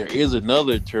 there is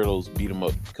another Turtles beat 'em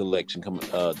up collection coming,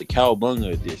 the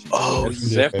Cowabunga edition. Oh,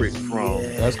 that's separate from.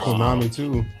 That's Konami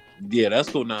too. Yeah, that's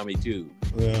Konami too.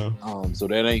 Yeah. So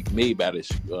that ain't made by the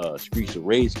Streets of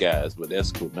Rage guys, but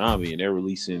that's Konami, and they're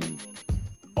releasing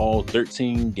all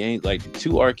 13 games, like the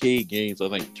 2 arcade games. I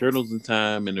think Turtles in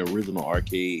Time and the original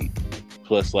arcade,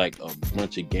 plus like a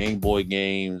bunch of Game Boy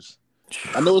games.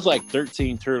 I know it's like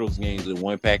 13 Turtles games in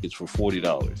one package for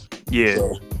 $40. Yeah.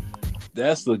 So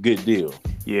that's a good deal.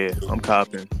 Yeah, I'm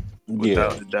copping.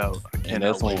 Without a doubt. And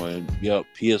that's on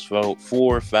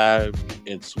PS4, 5,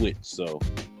 and Switch. So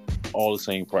all the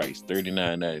same price,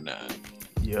 $39.99.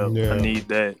 I need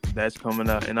that. That's coming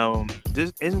out. And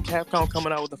isn't Capcom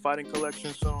coming out with the fighting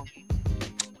collection soon?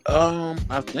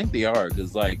 I think they are,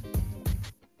 because like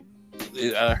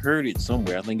I heard it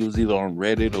somewhere. I think it was either on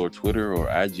Reddit or Twitter or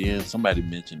IGN. Somebody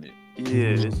mentioned it.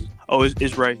 Yeah.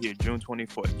 It's right here, June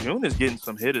 24th. June is getting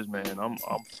some hitters, man. I'm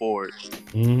for it.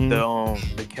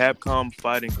 The Capcom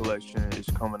Fighting Collection is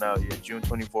coming out June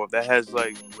 24th. That has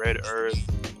like Red Earth,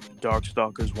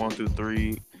 Darkstalkers 1 through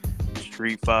 3,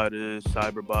 Street Fighters,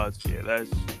 Cyberbots. Yeah,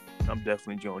 I'm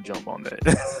definitely gonna jump on that.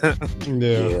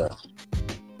 Yeah.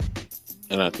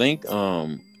 And I think,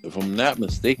 if I'm not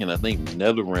mistaken, I think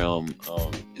NetherRealm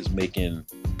is making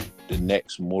the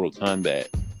next Mortal Kombat.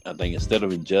 I think instead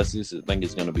of Injustice, I think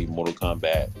it's going to be Mortal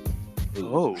Kombat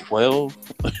 12.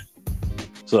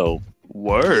 So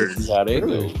word. see how that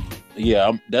Really? goes.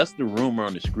 Yeah, that's the rumor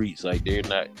on the streets. Like they're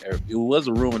not. It was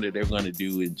a rumor that they're going to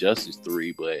do Injustice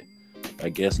 3, but I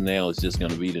guess now it's just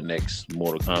going to be the next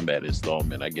Mortal Kombat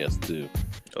installment. I guess too.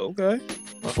 Okay.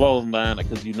 Fall in line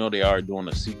because they are doing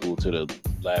a sequel to the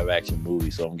live action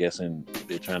movie, so I'm guessing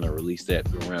they're trying to release that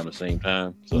around the same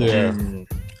time. So, Yeah.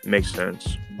 Makes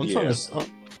sense. I'm trying to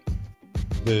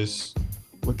this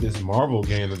with this Marvel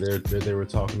game that they were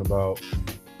talking about.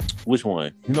 Which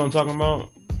one? You know what I'm talking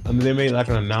about? I mean, they made like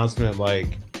an announcement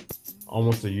like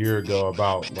almost a year ago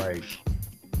about like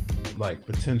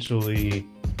potentially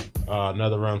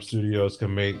NetherRealm Studios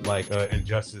can make like an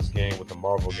Injustice game with a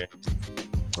Marvel game.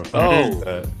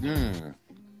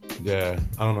 Yeah,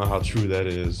 I don't know how true that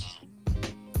is,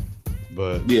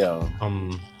 but yeah,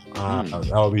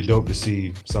 that would be dope to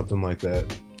see something like that.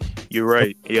 You're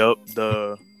right. Yep,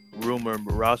 the rumor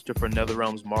roster for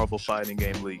NetherRealm's Marvel fighting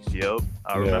game leaks. Yep,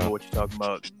 I remember what you're talking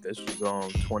about. This was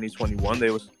 2021.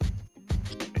 They was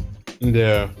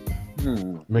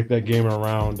make that game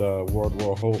around World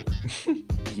War Hulk.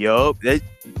 Yup.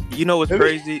 You know what's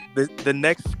crazy? The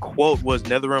next quote was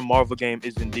NetherRealm Marvel game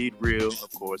is indeed real, of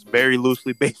course, very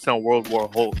loosely based on World War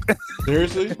Hulk.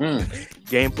 Seriously?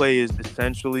 Gameplay is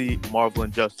essentially Marvel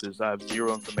Injustice. I have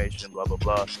zero information, blah blah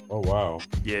blah. Oh wow.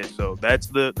 Yeah, so that's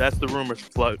the rumors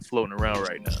floating around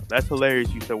right now. That's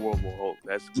hilarious you said World War Hulk.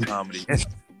 That's comedy.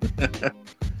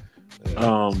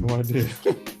 No idea.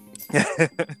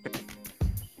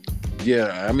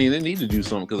 Yeah, I mean they need to do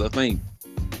something because I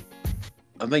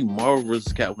think Marvel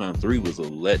vs. Capcom 3 was a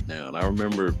letdown. I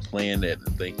remember playing that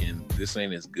and thinking this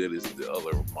ain't as good as the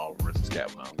other Marvel vs.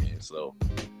 Capcom games. So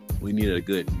we need a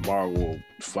good Marvel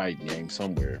fight game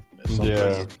somewhere.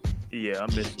 Yeah, I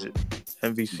missed it.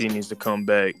 MVC needs to come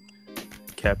back.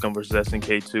 Capcom vs.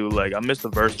 SNK 2. Like I miss the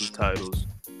versus titles.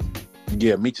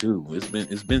 Yeah, me too.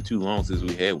 It's been too long since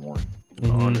we had one.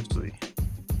 Honestly.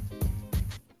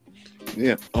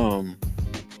 Yeah.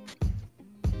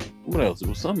 What else? It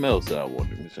was something else that I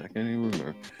wanted, which I can't even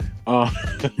remember.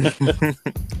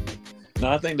 No,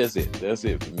 I think that's it. That's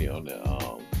it for me on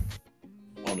the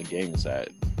gaming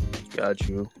side. Got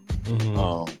you.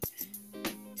 Y'all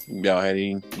had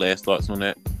any last thoughts on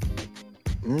that?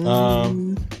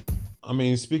 I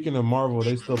mean, speaking of Marvel,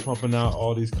 they still pumping out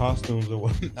all these costumes and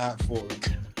whatnot for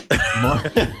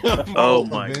oh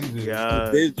my god,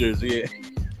 Avengers, yeah.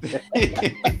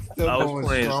 I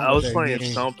was playing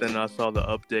something and I saw the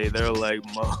update. They're like,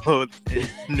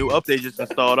 new update just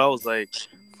installed. I was like,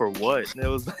 for what? And it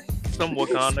was like some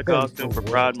Wakanda costume for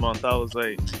Pride Month. I was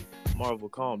like, Marvel,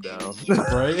 calm down.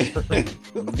 Right?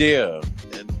 Yeah.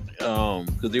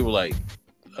 Because they were like,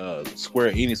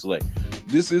 Square Enix was like,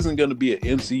 this isn't going to be an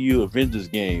MCU Avengers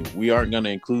game. We aren't going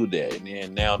to include that. And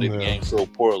then now that the game's so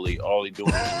poorly, all they're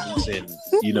doing is releasing,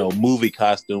 movie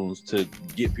costumes to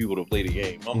get people to play the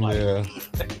game. I'm like,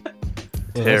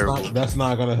 terrible. That's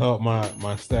not going to help my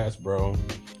stats, bro.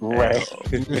 Right.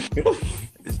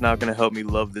 It's not going to help me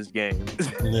love this game.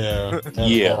 Yeah.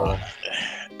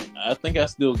 I think I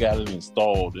still got it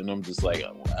installed, and I'm just like,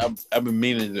 I've been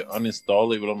meaning to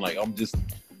uninstall it, but I'm like, I'm just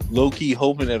low-key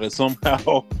hoping that it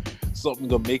somehow something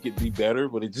gonna make it be better,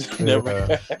 but it just never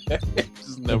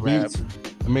happens.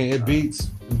 I mean, it beats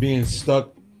being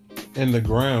stuck in the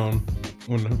ground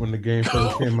when the game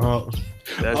first came out.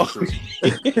 That's true.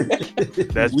 We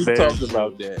talked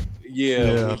about that.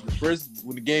 Yeah.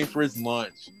 When the game first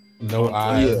launched. No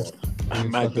eyes. Oh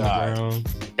my god.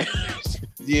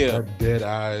 Yeah. Like dead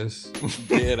eyes.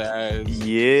 Yeah.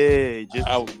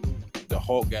 The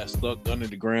Hulk got stuck under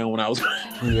the ground when I was.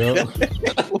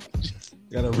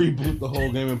 Gotta reboot the whole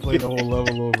game and play the whole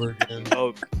level over again.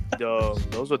 Oh, dog,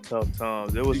 those were tough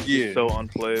times. It was just so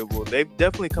unplayable. They've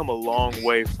definitely come a long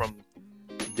way from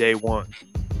day one.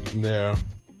 Yeah.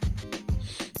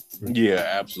 Yeah,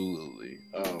 absolutely.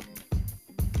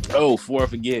 Before I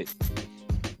forget,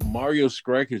 Mario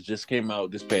Strikers just came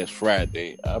out this past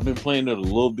Friday. I've been playing it a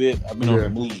little bit. I've been on the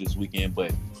move this weekend,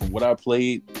 but from what I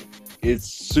played, it's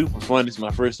super fun. It's my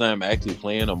first time actually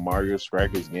playing a Mario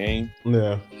Strikers game.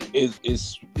 Yeah,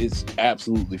 it's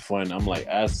absolutely fun. I'm like,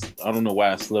 I don't know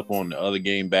why I slept on the other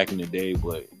game back in the day,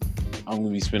 but I'm gonna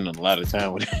be spending a lot of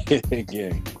time with that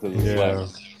game.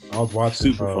 I was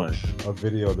watching super fun. A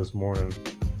video this morning.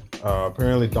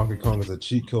 Apparently, Donkey Kong is a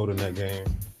cheat code in that game.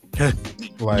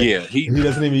 He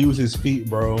doesn't even use his feet,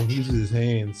 bro. He uses his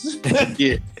hands.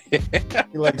 Yeah,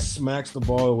 he like smacks the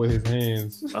ball with his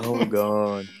hands. Oh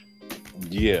god.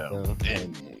 Yeah,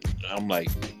 and I'm like,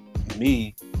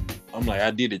 me, I'm like,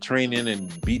 I did the training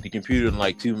and beat the computer in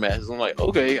like 2 matches. I'm like,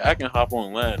 okay, I can hop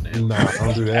online now. Nah,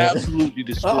 don't do that. Absolutely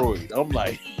destroyed. I'm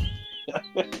like,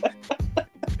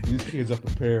 these kids are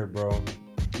prepared, bro.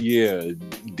 yeah,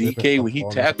 DK, when he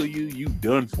tackle you, you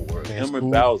done for. Him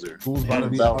and Bowser. School's about to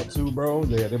be out too, bro.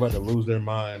 They're about to lose their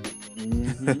mind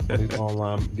Mm-hmm. on these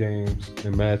online games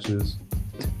and matches.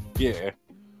 Yeah,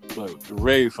 but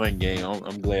very fun game.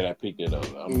 I'm glad I picked it up.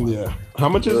 Yeah. How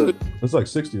much is it? It's like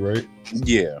 60, right?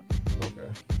 Yeah. Okay.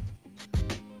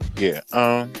 Yeah.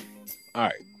 All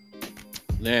right.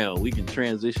 Now we can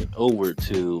transition over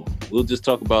to. We'll just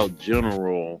talk about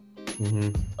general.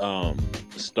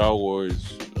 Star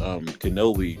Wars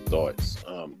Kenobi thoughts.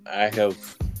 I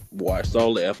have watched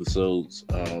all the episodes.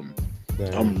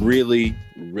 I'm really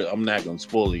I'm not gonna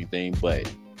spoil anything,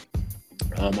 but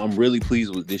I'm really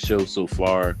pleased with this show so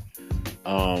far.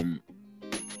 I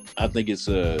think it's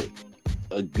a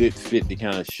good fit to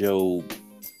kind of show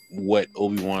what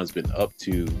Obi-Wan's been up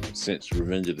to since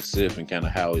Revenge of the Sith, and kind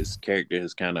of how his character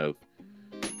has kind of,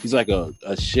 he's like a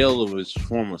shell of his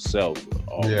former self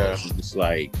almost. Yeah. It's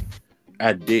like,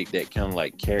 I dig that kind of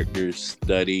like character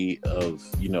study of,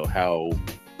 you know, how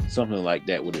something like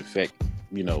that would affect,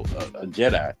 you know, a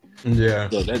Jedi. Yeah.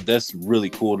 So that's really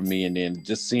cool to me. And then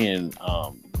just seeing,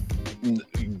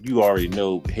 you already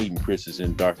know Hayden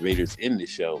Christensen, Darth Vader's in the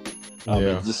show.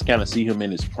 And just kind of see him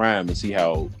in his prime and see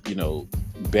how, you know,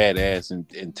 badass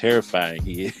and terrifying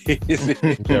he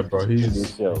is. Yeah, bro, he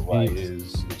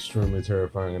is extremely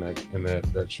terrifying in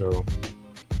that show.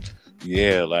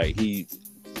 Yeah, like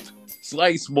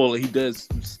slight spoiler, he does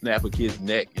snap a kid's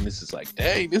neck, and it's just like,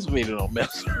 dang, this Vader don't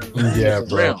mess around. Yeah,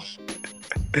 bro.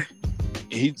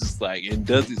 He just like, and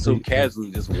does it so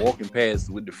casually, just walking past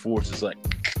with the Force. It's like,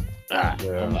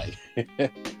 Yeah.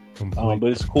 I'm like,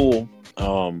 but it's cool.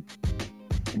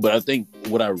 But I think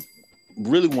what I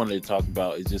really wanted to talk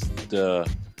about is just the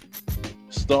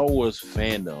Star Wars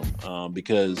fandom,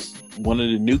 because one of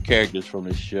the new characters from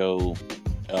the show,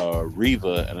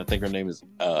 Reva, and I think her name is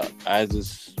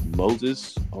Isis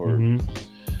Moses, or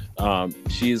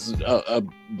she's a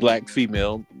black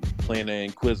female playing an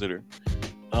Inquisitor.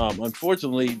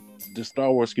 Unfortunately, the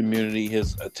Star Wars community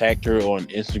has attacked her on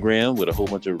Instagram with a whole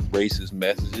bunch of racist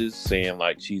messages saying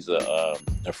like she's a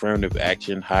affirmative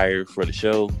action hire for the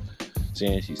show,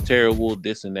 saying she's terrible,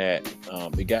 this and that.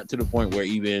 It got to the point where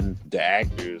even the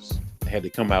actors had to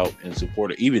come out and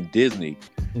support her. Even Disney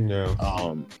came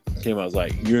out and was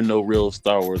like, you're no real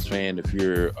Star Wars fan if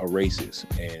you're a racist.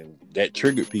 And that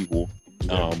triggered people.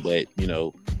 But, you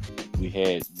know, we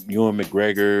had Ewan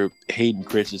McGregor, Hayden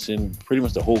Christensen, pretty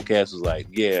much the whole cast was like,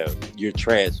 yeah, you're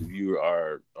trash if you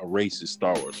are a racist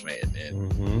Star Wars fan.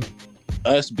 And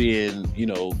us being, you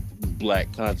know,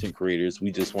 black content creators,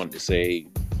 we just wanted to say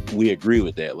we agree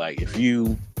with that. Like, if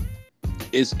you,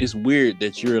 it's weird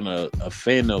that you're a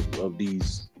fan of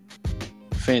these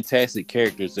fantastic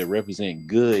characters that represent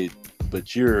good,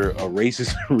 but you're a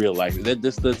racist in real life. That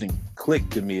just doesn't click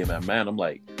to me in my mind. I'm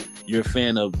like, you're a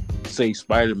fan of, say,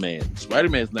 Spider-Man.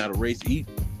 Spider-Man's not a race. He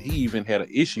even had an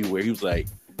issue where he was like,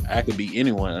 I could be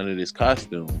anyone under this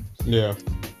costume. Yeah.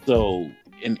 So,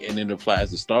 and it applies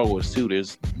to Star Wars too.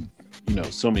 There's, you know,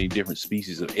 so many different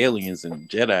species of aliens and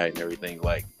Jedi and everything,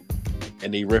 like,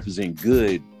 and they represent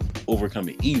good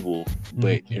overcoming evil.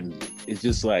 But and it's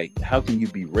just like, how can you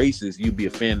be racist? You'd be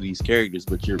a fan of these characters,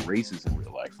 but you're racist in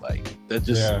real life. Like, that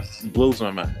just blows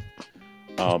my mind.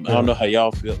 I don't know how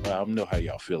y'all feel. I don't know how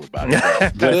y'all feel about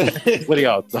it. What do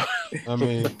y'all thought? I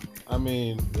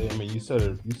mean, you said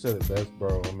it best,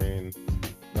 bro. I mean,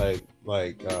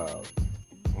 like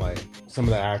some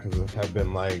of the actors have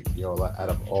been like, yo, like, out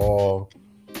of all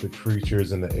the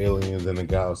creatures and the aliens in the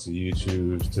galaxy, you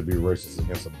choose to be racist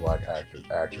against a black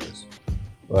actress.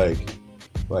 Like,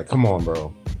 come on,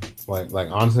 bro.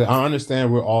 Like honestly, I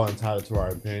understand we're all entitled to our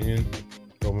opinion,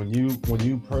 but when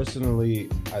you personally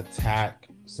attack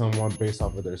someone based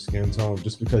off of their skin tone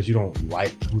just because you don't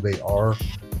like who they are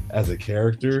as a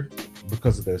character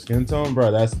because of their skin tone,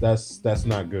 bro, that's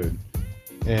not good.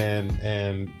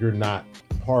 And you're not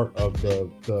part of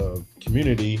the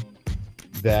community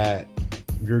that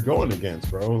you're going against,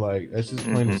 bro. Like, that's just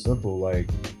plain and simple. Like,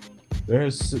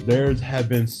 there's have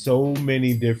been so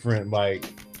many different like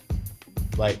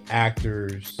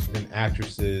actors and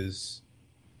actresses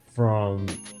from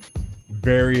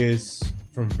various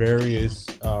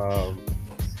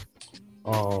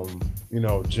you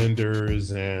know,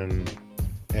 genders and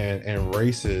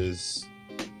races,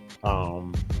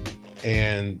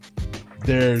 and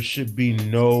there should be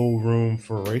no room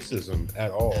for racism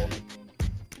at all,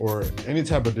 or any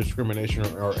type of discrimination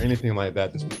or anything like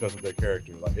that just because of their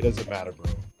character. Like, it doesn't matter,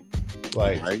 bro.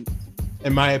 Like,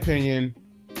 in my opinion,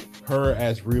 her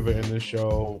as Reva in this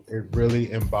show, it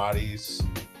really embodies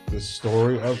the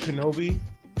story of Kenobi.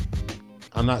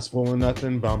 I'm not spoiling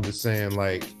nothing, but I'm just saying,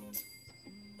 like,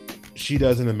 she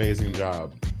does an amazing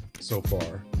job so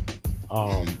far.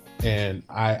 And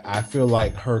I feel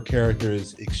like her character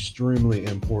is extremely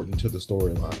important to the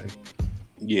storyline.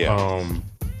 Yeah.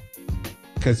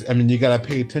 Because I mean, you gotta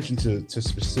pay attention to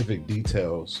specific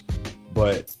details,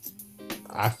 but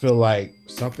I feel like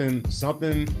something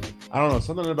I don't know,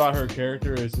 something about her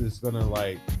character is gonna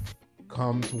like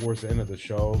come towards the end of the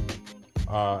show.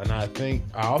 And I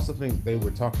also think they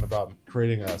were talking about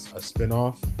creating a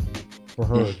spin-off for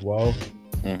her as well.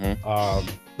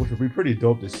 Which would be pretty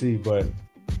dope to see. But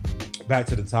back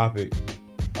to the topic,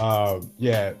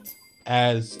 yeah,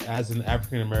 as an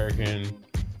African American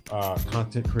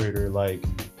content creator, like,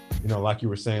 you know, like you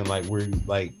were saying, like, we're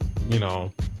like, you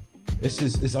know,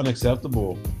 it's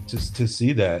unacceptable to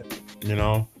see that, you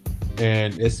know,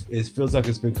 and it feels like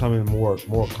it's becoming more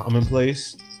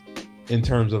commonplace in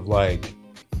terms of like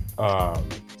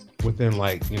within,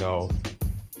 like, you know,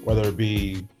 whether it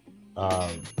be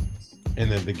in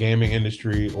the gaming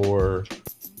industry, or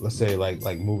let's say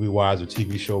like movie wise or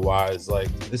TV show wise, like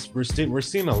we're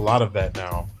seeing a lot of that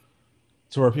now,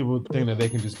 to where people think that they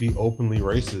can just be openly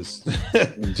racist.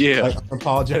 Yeah. Like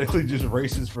unapologetically just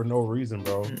racist for no reason,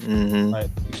 bro. Like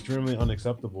extremely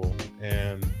unacceptable.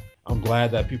 And I'm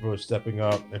glad that people are stepping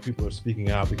up and people are speaking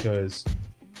out, because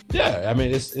yeah, I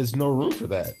mean, it's no room for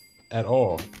that at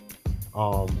all.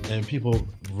 And people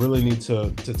really need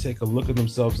to take a look at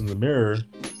themselves in the mirror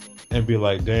and be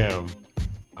like, damn,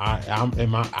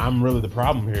 I'm really the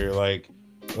problem here. Like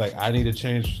I need to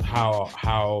change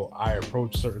how I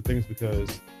approach certain things,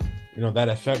 because, you know, that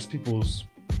affects people's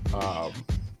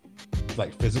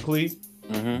like physically,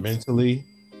 mentally,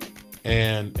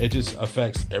 and it just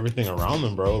affects everything around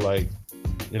them, bro. Like,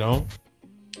 you know,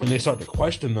 when they start to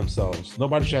question themselves,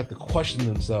 nobody should have to question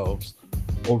themselves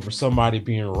over somebody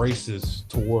being racist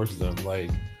towards them. Like,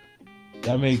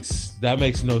 that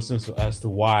makes no sense as to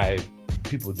why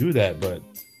people do that. But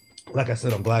like I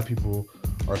said, I'm glad people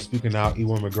are speaking out.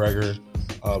 Ewan McGregor,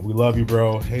 we love you,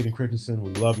 bro. Hayden Christensen,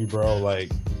 we love you, bro.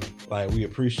 Like we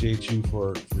appreciate you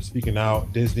for speaking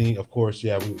out. Disney, of course,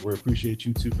 yeah, we appreciate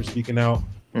you too for speaking out.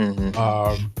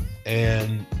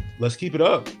 And let's keep it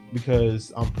up,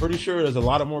 because I'm pretty sure there's a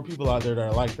lot of more people out there that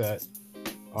are like that,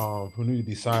 who need to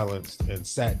be silenced and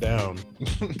sat down.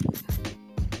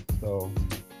 So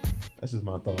that's just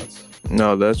my thoughts.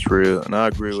 No, that's real, and I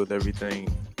agree with everything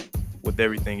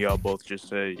y'all both just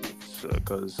said,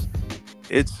 because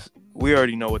we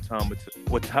already know what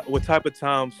type of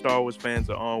time Star Wars fans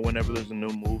are on whenever there's a new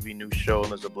movie, new show,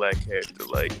 and there's a black character.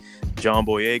 Like, John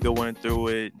Boyega went through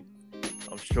it.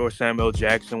 I'm sure Samuel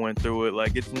Jackson went through it.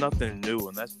 Like, it's nothing new,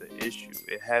 and that's the issue.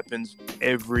 It happens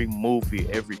every movie,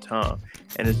 every time,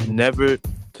 and it's never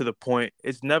to the point.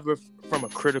 It's never from a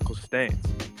critical stance.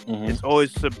 It's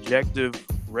always subjective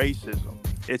racism.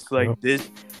 It's like this.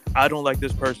 I don't like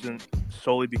this person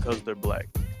solely because they're black.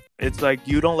 It's like,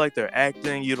 you don't like their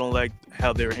acting, you don't like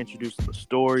how they're introduced to the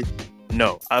story.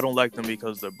 No, I don't like them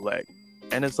because they're black.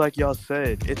 And it's like y'all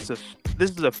said, this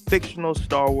is a fictional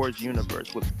Star Wars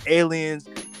universe with aliens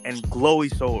and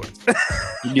glowy swords.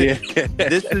 Yeah.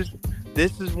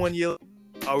 This is when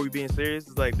are we being serious?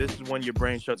 It's like, this is when your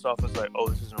brain shuts off and it's like, oh,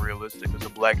 this isn't realistic. There's a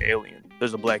black alien.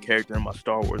 There's a black character in my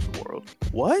Star Wars world.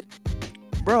 What?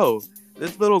 Bro,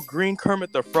 this little green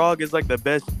Kermit the Frog is like the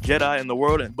best Jedi in the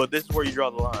world, but this is where you draw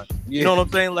the line. Yeah. You know what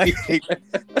I'm saying? Like,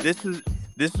 this is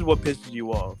what pisses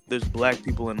you off. There's black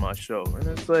people in my show, and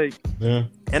it's like,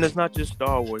 and it's not just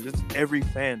Star Wars. It's every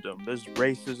fandom. There's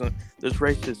racism. There's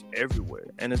racists everywhere,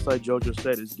 and it's like JoJo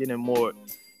said. It's getting more.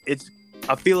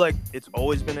 I feel like it's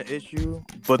always been an issue,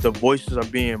 but the voices are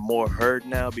being more heard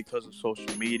now because of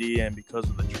social media and because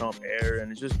of the Trump era,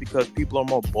 and it's just because people are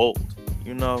more bold.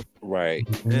 You know, right?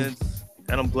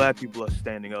 And I'm glad people are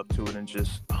standing up to it and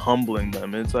just humbling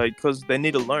them. And it's like, because they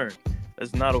need to learn.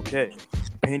 That's not okay.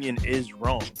 Opinion is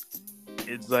wrong.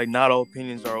 It's like, not all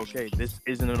opinions are okay. This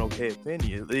isn't an okay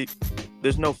opinion.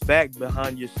 There's no fact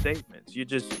behind your statements. You're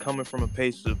just coming from a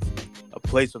place of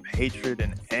hatred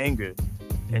and anger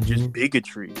and just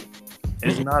bigotry.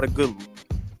 It's not a good.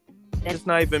 It's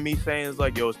not even me saying it's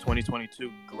like, yo, it's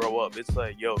 2022, grow up. It's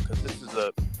like, yo, because this is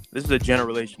a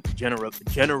generational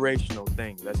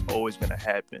thing that's always going to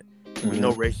happen. We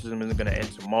know racism isn't going to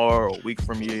end tomorrow, or a week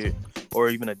from here, or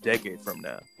even a decade from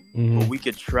now. But we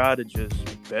could try to just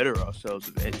better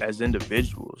ourselves as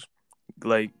individuals.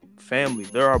 Like, family,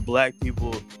 there are black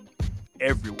people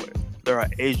everywhere. There are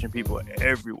Asian people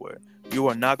everywhere. You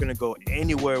are not going to go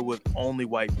anywhere with only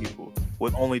white people.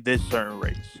 with only this certain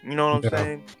race. You know what I'm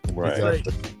saying? Right. It's like,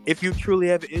 if you truly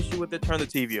have an issue with it, turn the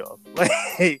TV off. Like,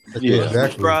 Yeah,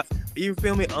 exactly. unsubscribe. You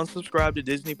feel me? Unsubscribe to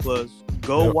Disney Plus.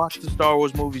 Go watch the Star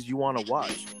Wars movies you want to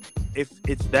watch. If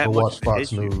it's that Go much watch of an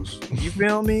Fox issue, News. you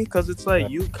feel me? Because it's like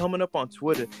you coming up on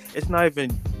Twitter. It's not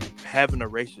even having a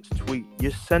racist tweet.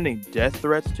 You're sending death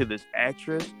threats to this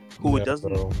actress who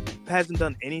hasn't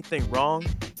done anything wrong,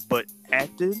 but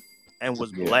acted and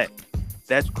was black.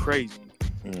 That's crazy.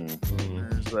 Mm.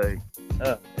 It's like,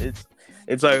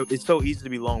 it's so easy to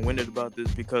be long-winded about this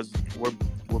because we're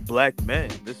black men.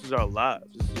 This is our lives.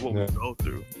 This is what we go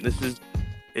through.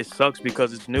 It sucks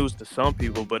because it's news to some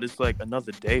people, but it's like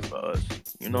another day for us.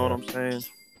 You know what I'm saying?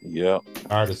 Yeah.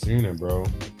 Tired of seeing it, bro.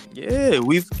 Yeah,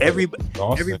 every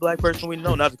black person we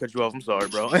know. Not to cut you off. I'm sorry,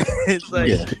 bro. It's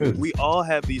like we all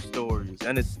have these stories,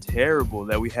 and it's terrible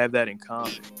that we have that in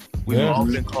common. We've all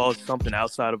been called something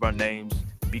outside of our names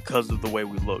because of the way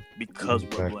we look, because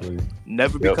we're black.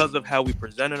 Never because of how we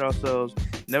presented ourselves,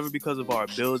 never because of our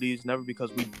abilities, never because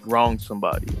we wronged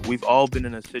somebody. We've all been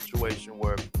in a situation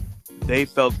where they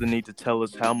felt the need to tell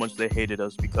us how much they hated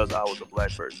us because I was a black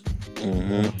person.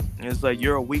 And it's like,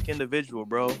 you're a weak individual,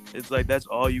 bro. It's like that's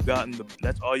all you got in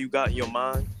your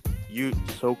mind. You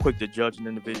so quick to judge an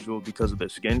individual because of their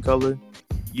skin color.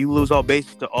 You lose all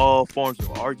basis to all forms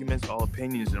of arguments, all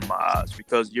opinions in my eyes,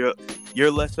 because you're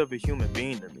less of a human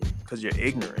being than me because you're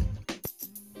ignorant.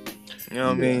 You know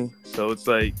what I mean? So it's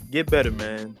like, get better,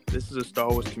 man. This is a Star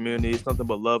Wars community. It's nothing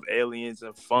but love, aliens,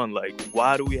 and fun. Like,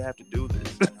 why do we have to do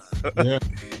this?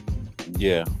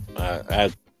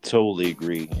 I totally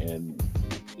agree, and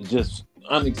it's just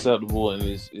unacceptable, and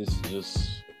it's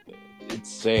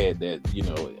sad that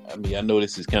I mean, I know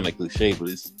this is kind of cliche, but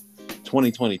it's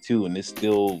 2022, and it's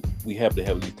still we have to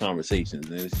have these conversations,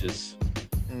 and it's just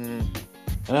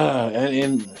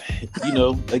and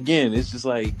again, it's just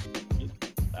like,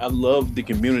 I love the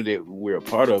community that we're a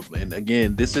part of. And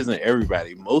again, this isn't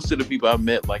everybody. Most of the people I've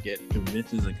met, like at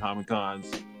conventions and Comic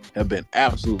Cons, have been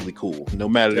absolutely cool, no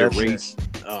matter their race.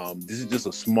 This is just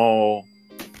a small,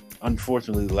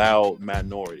 unfortunately loud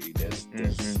minority that's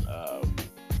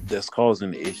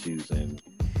causing the issues. And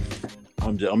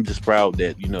I'm just proud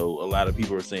that, a lot of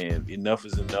people are saying enough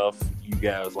is enough. You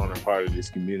guys aren't a part of this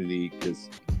community, because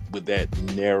with that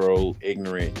narrow,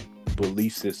 ignorant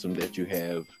belief system that you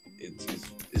have, it's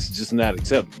just not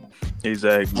acceptable.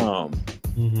 Exactly.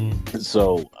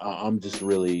 So I'm just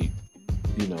really,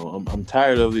 I'm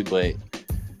tired of it, but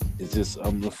it's just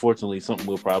unfortunately something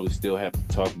we'll probably still have to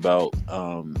talk about.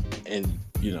 And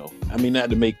I mean, not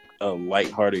to make a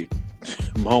lighthearted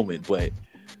moment, but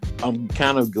I'm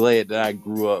kind of glad that I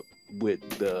grew up with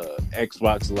the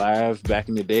Xbox Live back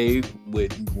in the day,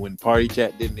 when Party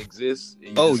Chat didn't exist.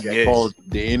 You called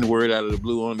the N-word out of the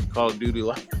blue on Call of Duty,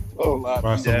 like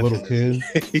by some little kid.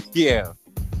 Yeah,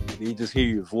 you just hear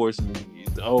your voice and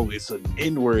it's an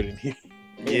N-word in here.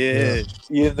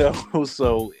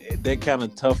 So that kind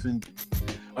of toughens.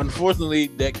 Unfortunately,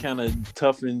 that kind of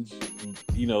toughens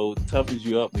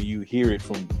you up when you hear it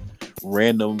from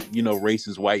random,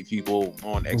 racist white people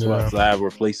on Xbox Live or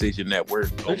PlayStation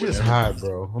Network. They're just hot,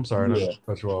 bro. I'm sorry not to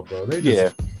cut you off, bro.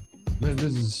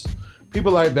 This is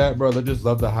people like that, bro. They just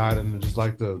love to hide, and they just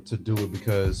like to do it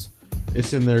because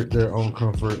it's in their own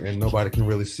comfort, and nobody can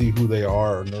really see who they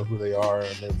are or know who they are,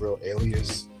 and they're real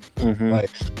alias. Like,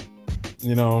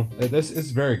 it's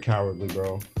very cowardly,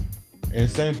 bro. And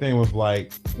same thing with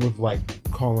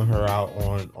calling her out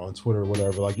on Twitter or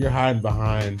whatever. Like, you're hiding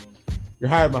behind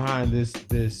this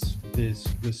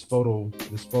photo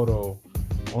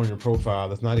on your profile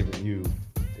that's not even you,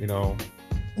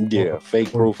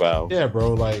 fake profile. Yeah,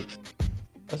 bro, like,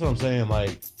 that's what I'm saying.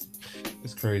 Like,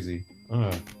 it's crazy.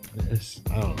 I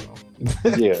don't know.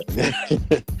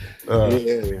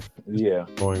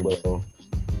 Bro.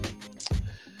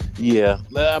 Yeah,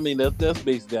 I mean, that's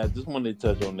basically, I just wanted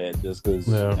to touch on that just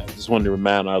because I just wanted to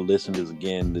remind our listeners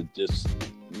again that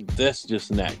that's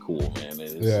just not cool, man.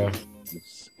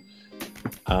 It's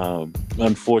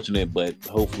unfortunate, but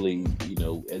hopefully,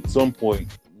 at some point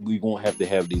we won't have to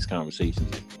have these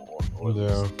conversations anymore, or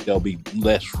they'll be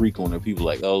less frequent, or people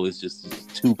like, it's just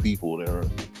two people that are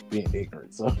being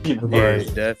ignorant. So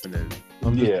right, definitely.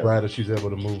 I'm just glad that she's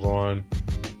able to move on,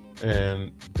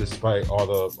 and despite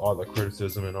all the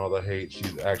criticism and all the hate,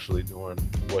 she's actually doing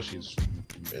what she's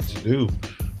meant to do,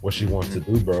 what she wants to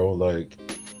do, bro. Like,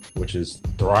 which is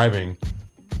thriving,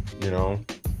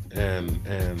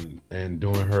 and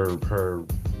doing her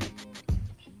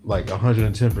like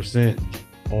 110%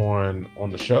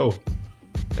 on the show,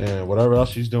 and whatever else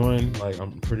she's doing, like,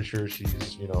 I'm pretty sure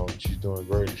she's doing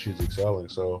great. She's excelling.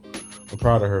 So I'm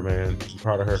proud of her, man. I'm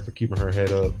proud of her for keeping her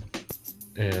head up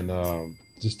and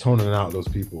just toning out those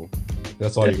people.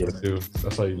 That's all you gotta do.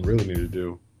 That's all you really need to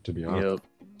do, to be honest.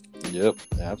 Yep.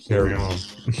 Absolutely. Carry on.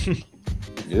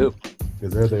 Yep.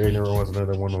 Because they're the ignorant ones, and they're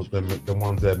the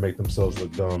ones that make themselves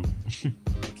look dumb.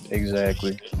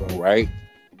 Exactly. Right.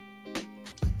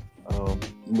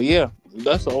 But yeah,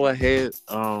 that's all I had.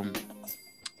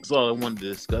 That's all I wanted to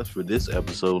discuss for this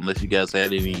episode. Unless you guys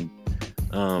had any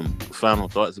final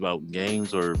thoughts about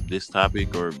games or this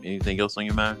topic or anything else on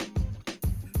your mind.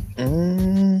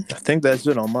 I think that's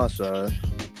it on my side.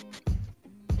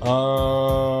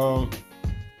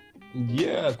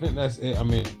 Yeah, I think that's it. I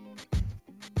mean,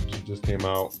 it just came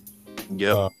out.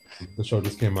 Yeah, the show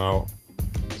just came out.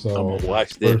 So I'm gonna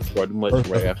watch that pretty much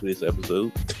right after this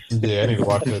episode. Yeah, I need to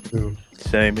watch that too.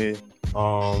 Same here.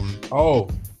 Oh,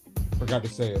 forgot to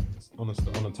say it on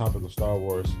the topic of Star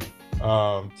Wars.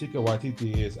 Taika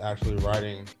Waititi is actually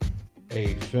writing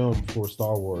a film for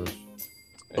Star Wars.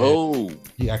 And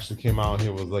he actually came out and he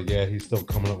was like, yeah, he's still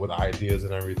coming up with ideas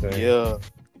and everything. Yeah.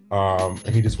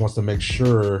 And he just wants to make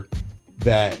sure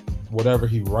that whatever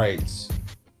he writes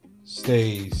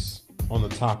stays on the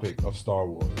topic of Star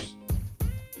Wars.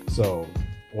 So,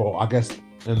 well, I guess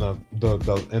in the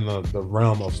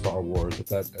realm of Star Wars, if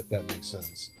that makes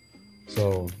sense.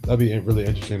 So that'd be really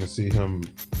interesting to see him,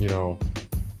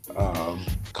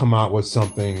 come out with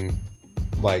something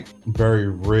like very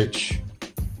rich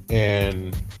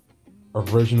and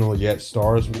original yet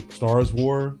Star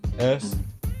Wars-esque.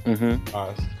 Mm-hmm.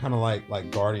 Kind of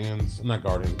like Guardians, not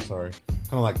Guardians, sorry.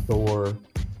 Kind of like Thor,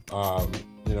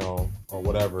 or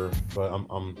whatever. But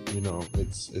I'm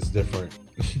it's different.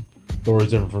 Thor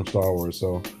is different from Star Wars,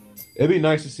 so it'd be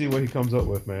nice to see what he comes up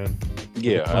with, man.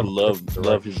 Yeah, I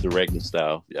love his directing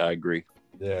style. Yeah, I agree.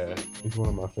 Yeah, he's one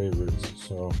of my favorites.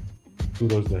 So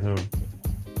kudos to him.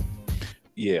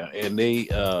 Yeah, and they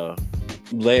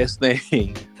last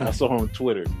thing I saw on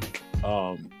Twitter,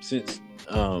 since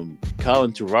Colin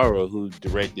Trevorrow, who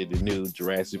directed the new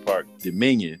Jurassic Park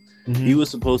Dominion, he was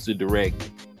supposed to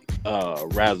direct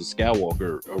Rise of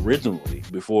Skywalker originally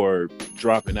before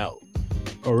dropping out.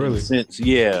 Oh, really?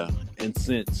 And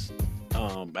since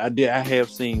I have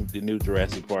seen the new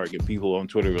Jurassic Park, and people on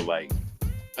Twitter were like,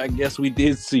 I guess we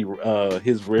did see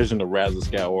his version of Rise of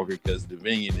Skywalker because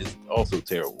Dominion is also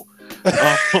terrible.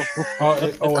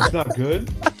 It's not good?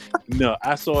 No,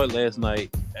 I saw it last night,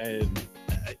 and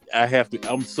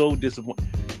I'm so disappointed.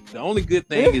 The only good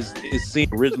thing is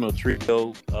seeing the original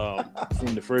trio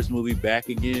from the first movie back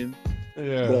again.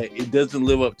 Yeah. But it doesn't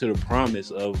live up to the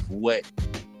promise of what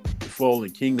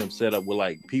Fallen Kingdom set up with,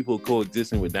 like, people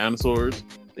coexisting with dinosaurs.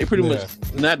 They pretty much,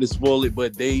 not to spoil it,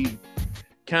 but they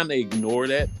kind of ignore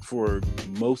that for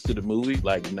most of the movie,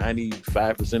 like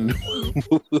 95% of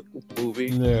the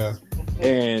movie. Yeah.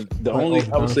 And the only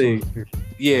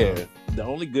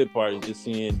good part is just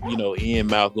seeing, Ian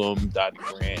Malcolm, Dr.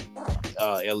 Grant,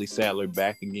 Ellie Sattler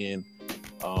back again.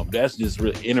 That's just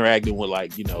really interacting with,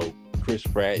 like, Chris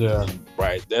Pratt. Yeah.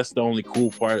 Right. That's the only cool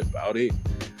part about it.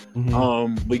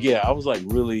 But yeah, I was like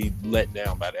really let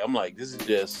down by that. I'm like, this is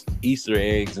just Easter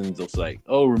eggs, and just like,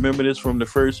 oh, remember this from the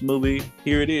first movie?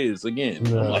 Here it is again.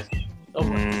 Yeah.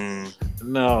 I'm like,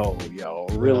 no, y'all,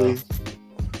 really? Yeah.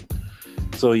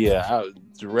 So yeah,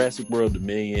 Jurassic World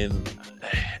Dominion,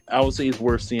 I would say it's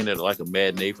worth seeing it like a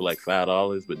matinee for like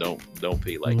 $5, but don't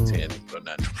pay like 10 or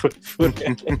nothing for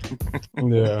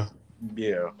that.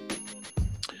 Yeah.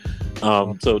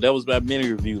 So that was my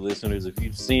mini review, listeners. If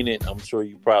you've seen it, I'm sure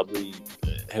you probably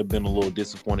have been a little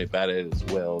disappointed by that as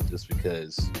well, just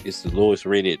because it's the lowest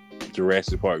rated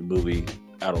Jurassic Park movie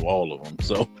out of all of them.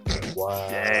 So, wow.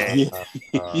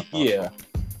 Yeah.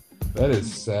 That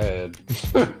is sad.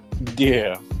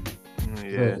 Yeah.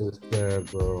 That is sad,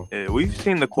 bro. Yeah, we've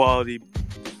seen the quality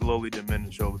slowly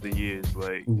diminish over the years.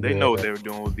 Like, they know what they were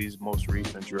doing with these most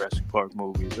recent Jurassic Park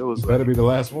movies. It was better be the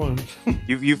last one.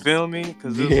 you feel me?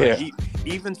 Because like,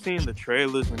 even seeing the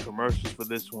trailers and commercials for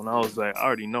this one, I was like, I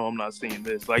already know I'm not seeing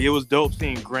this. Like, it was dope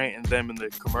seeing Grant and them in the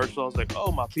commercial. I was like,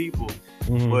 oh, my people.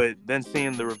 But then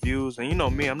seeing the reviews, and you know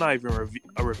me, I'm not even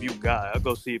a review guy. I'll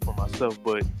go see it for myself.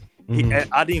 But I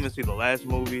didn't even see the last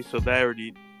movie, so that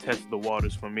already tested the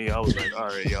waters for me. I was like, all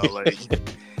right, y'all, like,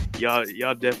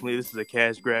 y'all definitely, this is a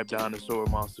cash grab dinosaur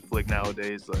monster flick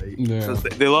nowadays. Like, cause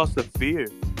they lost the fear.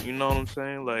 You know what I'm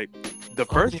saying? Like, the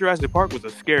first Jurassic Park was a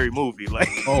scary movie. Like,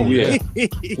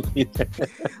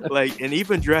 like, and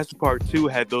even Jurassic Park 2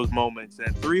 had those moments,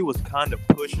 and 3 was kind of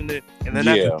pushing it. And then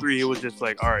after 3, it was just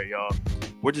like, all right, y'all,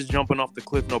 we're just jumping off the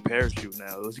cliff, no parachute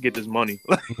now. Let's get this money.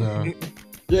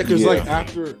 Because like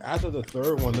after the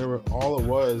third one, all it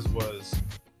was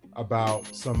about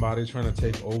somebody trying to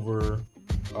take over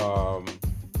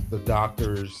the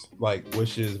doctor's like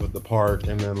wishes with the park,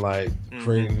 and then like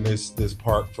creating this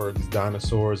park for these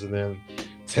dinosaurs, and then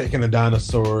taking the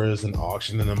dinosaurs and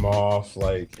auctioning them off.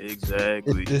 Like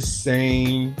exactly it's the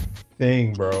same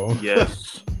thing, bro.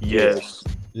 Yes. Yes.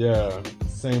 Yeah,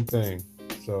 same thing.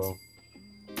 So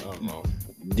I don't know.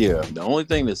 Yeah, the only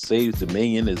thing that saves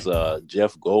Dominion is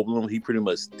Jeff Goldblum. He pretty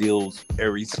much steals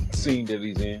every scene that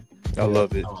he's in. I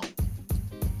love it.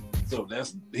 So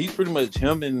he's pretty much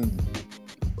him and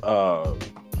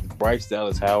Bryce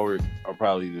Dallas Howard are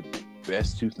probably the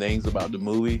best two things about the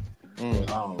movie.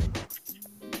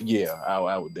 Yeah,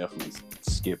 I would definitely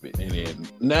skip it. And then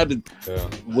not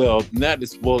to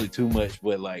spoil it too much,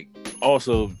 but like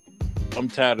also I'm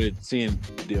tired of seeing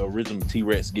the original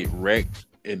T-Rex get wrecked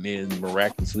and then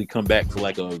miraculously come back for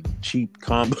like a cheap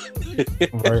combo.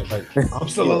 Right, like I'm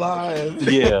still alive.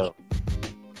 Yeah.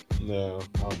 No.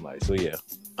 I'm like, so yeah.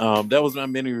 That was my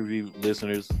mini review,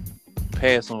 listeners.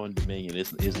 Pass on Dominion.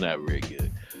 It's not very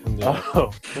good. Yeah.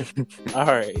 All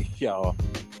right, y'all.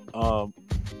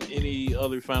 Any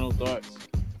other final thoughts?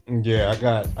 Yeah,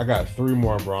 I got 3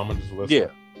 more, bro. I'm gonna just listen. Yeah.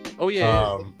 Oh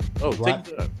yeah. Black,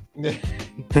 take it up.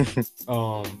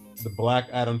 The Black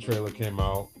Adam trailer came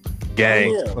out.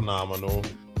 Gang. Phenomenal.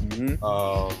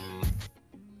 Mm-hmm.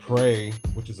 Prey,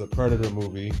 which is a Predator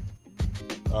movie.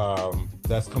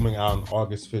 That's coming out on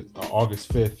August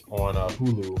 5th on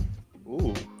Hulu.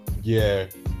 Ooh. Yeah,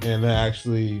 and they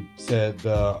actually said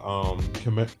the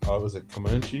was it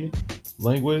Comanche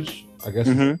language? I guess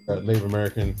that Native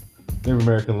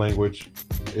American language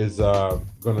is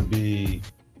going to be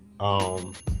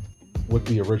with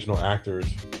the original actors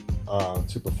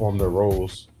to perform their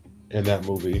roles in that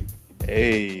movie.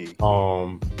 Hey.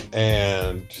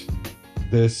 And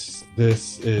this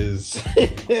is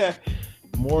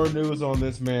more news on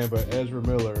this man, but Ezra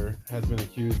Miller has been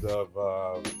accused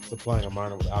of supplying a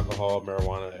minor with alcohol,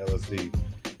 marijuana, and LSD.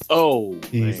 Oh,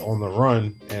 he's man. on the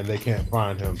run, and they can't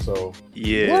find him. So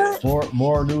yeah,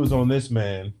 more news on this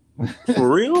man. For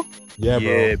real? Yeah, bro.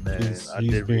 Yeah, man.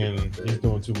 He's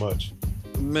doing too much.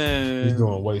 Man, he's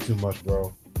doing way too much,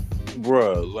 bro.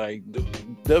 Bruh, like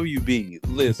WB,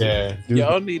 listen,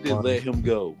 y'all need to let him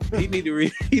go. He need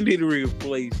to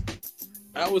replace.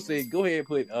 I would say go ahead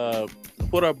and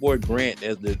put our boy Grant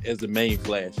as the main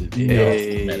Flash.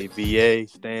 Hey, VA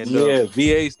stand up. Yeah,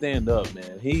 VA stand up,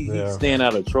 man. He stand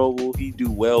out of trouble. He do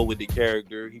well with the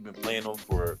character. He been playing him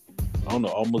for I don't know,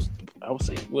 almost. I would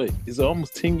say what is it?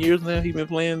 Almost 10 years now. He been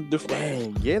playing the Flash.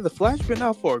 Dang, yeah, the Flash been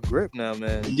out for a grip now,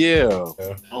 man. Yeah,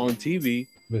 on TV.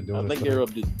 I think they're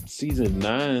up to season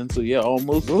 9. So yeah,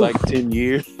 almost like 10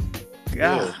 years.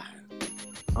 God.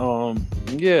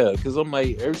 Yeah, because I'm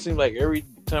like, every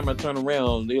time I turn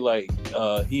around, they like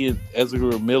he and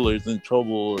Ezra Miller's in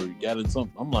trouble or got in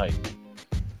something. I'm like,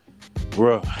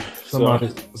 bruh.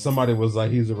 Somebody was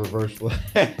like, he's a reverse Flash.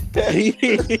 He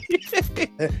is.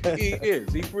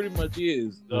 He pretty much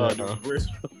is. The reverse.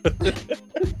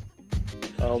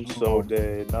 I'm so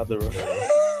dead. Not the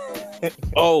reverse.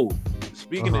 Oh,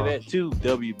 speaking of that too,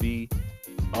 WB.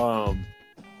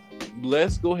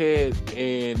 Let's go ahead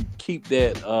and keep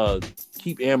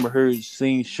Amber Heard's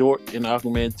scene short in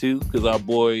Aquaman 2 because our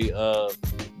boy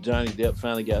Johnny Depp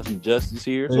finally got some justice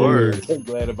here. So I'm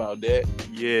glad about that.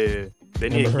 Yeah, they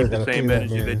need to keep the same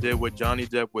energy they did with Johnny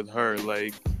Depp with her.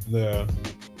 Like,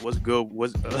 what's good?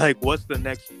 What's the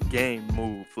next game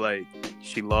move? Like,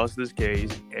 she lost this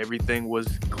case. Everything was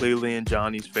clearly in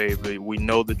Johnny's favor. We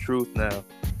know the truth now.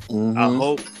 I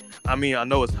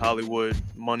know it's Hollywood.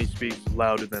 Money speaks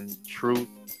louder than truth.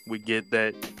 We get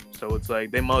that. So it's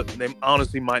like they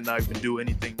honestly might not even do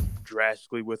anything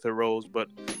drastically with her roles, but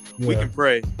we can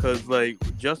pray because like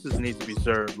justice needs to be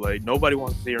served. Like nobody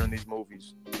wants to see her in these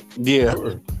movies. Yeah,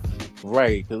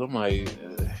 right. Because I'm like,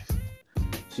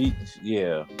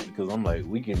 because I'm like,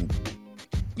 we can.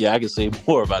 Yeah, I can say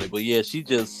more about it, but yeah, she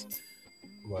just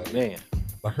man.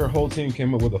 Like her whole team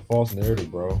came up with a false narrative,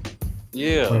 bro.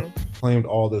 Yeah. Claimed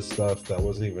all this stuff that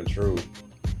wasn't even true.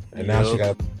 And now she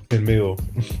got 10 mil.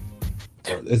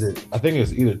 Or is it? I think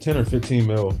it's either 10 or 15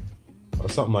 mil or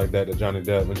something like that to Johnny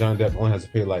Depp. And Johnny Depp only has to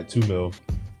pay like 2 mil,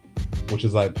 which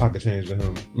is like pocket change to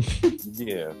him.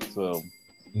 Yeah. So.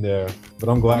 Yeah, but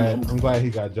I'm glad he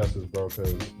got justice, bro,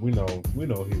 because we know he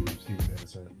was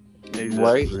innocent.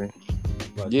 Right. Like,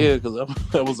 yeah, because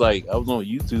I was on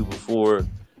YouTube before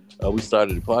we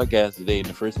started the podcast today, and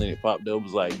the first thing that popped up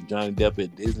was like Johnny Depp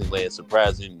at Disneyland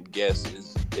surprising guest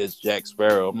is Jack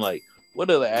Sparrow. I'm like, what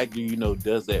other actor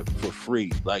does that for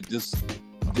free? Like just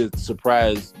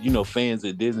surprise fans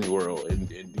at Disney World and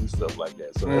do stuff like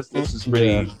that. So this is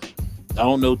I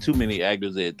don't know too many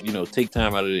actors that take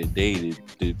time out of their day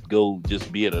to go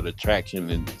just be at an attraction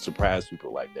and surprise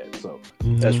people like that. So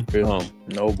That's real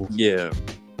noble. Yeah.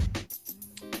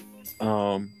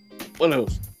 What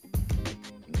else?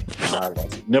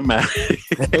 Never mind.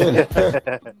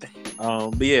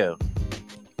 But yeah.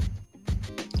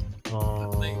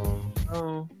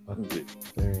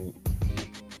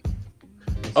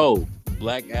 Oh,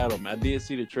 Black Adam. I did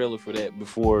see the trailer for that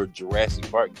before Jurassic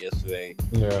Park yesterday.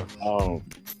 Yeah.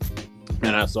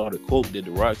 And I saw the quote that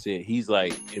The Rock said he's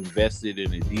like invested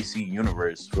in the DC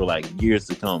universe for like years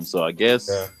to come. So I guess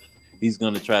he's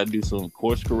gonna try to do some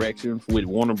course correction with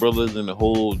Warner Brothers and the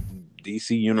whole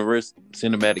DC universe,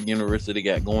 cinematic universe that they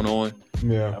got going on.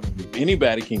 Yeah. I mean, if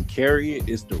anybody can carry it,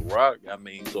 it's The Rock. I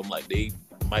mean, so I'm like, they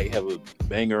might have a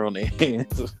banger on their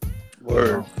hands.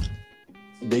 Word.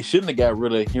 They shouldn't have got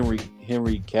rid of Henry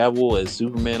Cavill as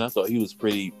Superman. I thought he was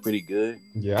pretty good.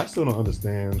 Yeah, I still don't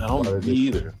understand. I don't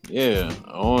either. Yeah,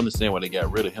 I don't understand why they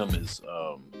got rid of him as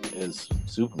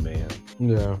Superman.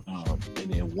 Yeah.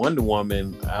 And then Wonder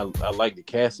Woman, I like the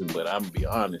casting, but I'm gonna be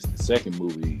honest, the second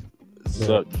movie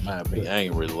sucked in my opinion. I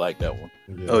ain't really like that one.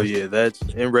 Yeah. Oh yeah, that's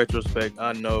in retrospect.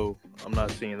 I know I'm not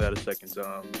seeing that a second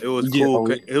time. It was cool.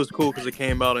 It was cool because it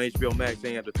came out on HBO Max. They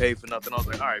didn't have to pay for nothing. I was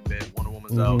like, all right, bet Wonder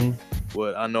Woman's out.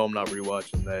 But I know I'm not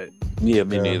rewatching that. Yeah,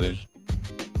 me neither.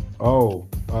 Oh,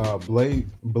 Blade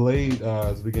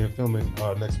is beginning filming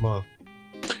next month.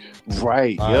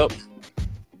 Right. Yep.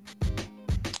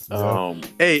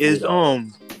 Hey,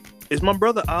 is my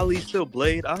brother Ali still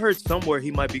Blade? I heard somewhere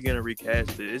he might be getting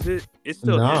recasted. It's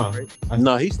still him, right?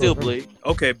 No, he's still Blade.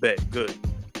 Okay, bet. Good.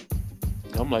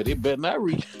 I'm like, they better not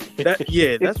read that.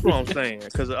 Yeah, that's what I'm saying.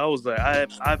 Because I was like, I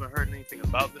haven't heard anything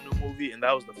about the new movie, and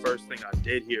that was the first thing I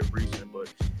did hear recent.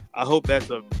 But I hope that's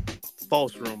a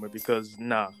false rumor because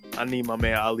I need my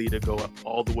man Ali to go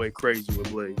all the way crazy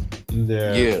with Blade.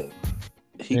 Yeah.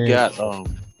 He got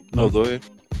No, go ahead.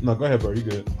 No, go ahead, bro. You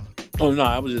good? Oh no,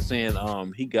 I was just saying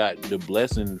he got the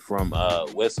blessing from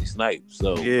Wesley Snipes.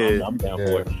 So yeah, I'm down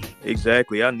for it.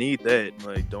 Exactly. I need that.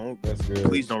 Like,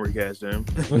 please don't recast him.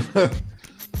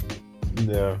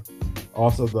 Yeah.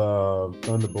 Also, the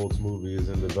Thunderbolts movie is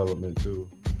in development too.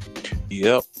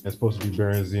 Yep. It's supposed to be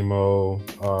Baron Zemo,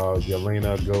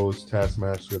 Yelena, Ghost,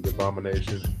 Taskmaster, the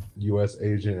Abomination, U.S.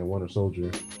 Agent, and Winter Soldier.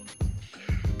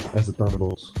 That's the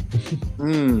Thunderbolts.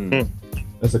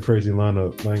 That's a crazy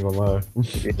lineup. I ain't gonna lie.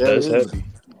 That's heavy.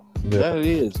 Yeah. That it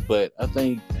is, but I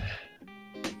think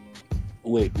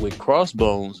with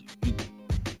Crossbones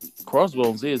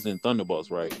is in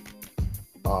Thunderbolts, right?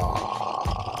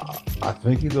 I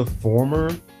think he's a former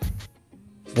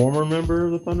member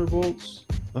of the Thunderbolts.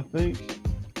 I think.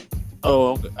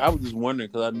 Oh, okay. I was just wondering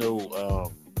because I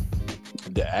know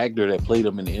the actor that played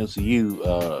him in the MCU.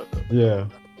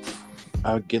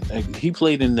 He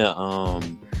played in the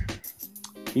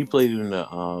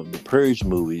the Purge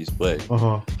movies, but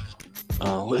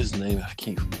what is his name? I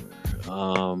can't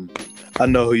remember. I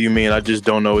know who you mean. I just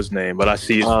don't know his name, but I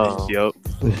see his face.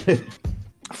 Yep.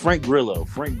 Frank Grillo.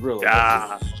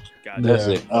 That's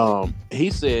it. He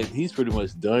said he's pretty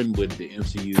much done with the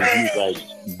MCU.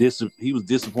 He was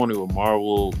disappointed with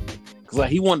Marvel because like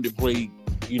he wanted to play,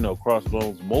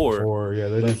 Crossbones more.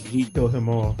 He killed him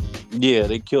off. Yeah,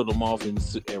 they killed him off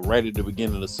right at the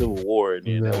beginning of the Civil War, and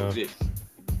then that was it.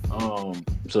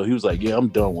 So he was like, "Yeah, I'm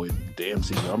done with the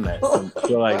MCU. I'm not."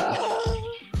 So like,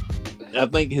 I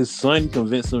think his son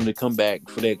convinced him to come back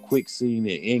for that quick scene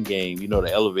in Endgame.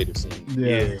 The elevator scene.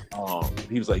 Yeah.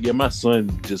 He was like, "Yeah, my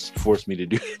son just forced me to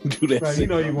do that." Right, scene.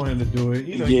 You wanted to do it.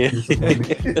 You wanted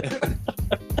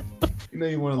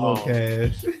a little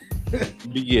cash.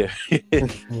 Yeah.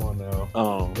 Come on now.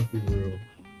 Let's be real.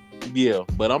 Yeah,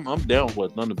 but I'm down for a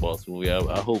Thunderbolts movie.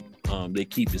 I hope they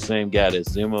keep the same guy that's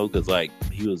Zemo because like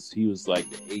he was like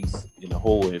the ace in the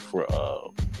hole for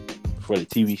the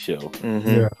TV show.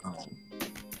 Yeah.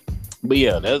 But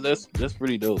yeah, that's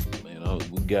pretty dope.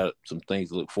 We got some things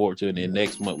to look forward to, and then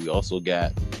next month we also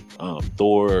got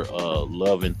Thor: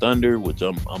 Love and Thunder, which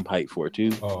I'm hyped for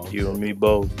too. You and me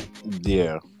both.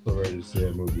 Yeah. So ready to see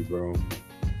that movie, bro.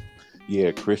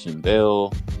 Yeah, Christian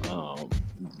Bale.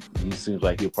 He seems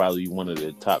like he'll probably be one of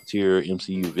the top tier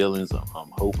MCU villains.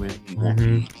 I'm hoping he won't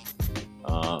be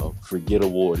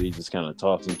forgettable or they just kind of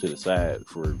toss him to the side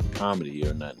for comedy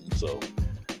or nothing. So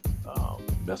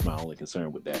that's my only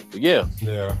concern with that. But yeah.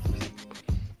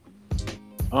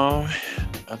 I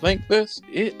think that's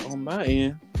it on my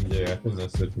end. Yeah, I think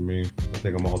that's it for me. I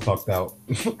think I'm all talked out.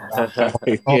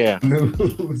 Yeah.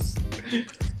 News.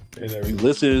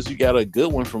 Listeners, you got a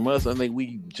good one from us. I think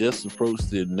we just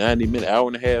approached the 90-minute, hour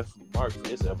and a half mark for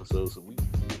this episode, so we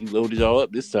he loaded y'all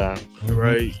up this time.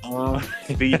 Right.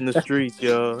 Feeding the streets,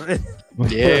 y'all.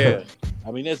 Yeah. I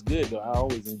mean, that's good, though. I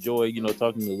always enjoy,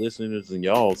 talking to listeners and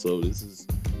y'all, so this is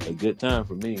a good time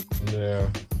for me. Yeah.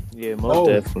 Yeah, most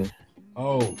definitely.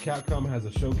 Oh, Capcom has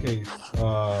a showcase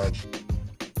on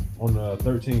the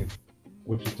 13th,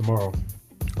 which is tomorrow.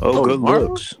 Oh, good tomorrow?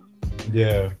 looks.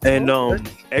 Yeah. And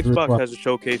Xbox has a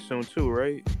showcase soon too,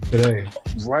 right? Today.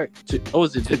 Right.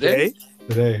 Is it today?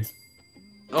 Today.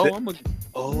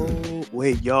 Oh,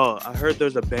 wait, y'all. I heard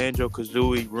there's a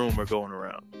Banjo-Kazooie rumor going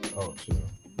around. Oh, shit.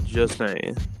 Just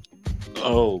saying.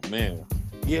 Oh, man.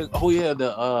 Yeah. Oh, yeah.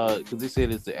 Because they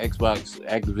said it's the Xbox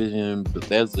Activision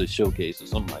Bethesda showcase or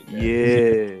something like that.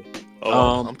 Yeah.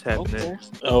 Oh, I'm tapping in.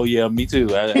 Oh, yeah. Me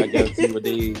too. I got to see what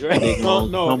they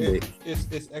No, it's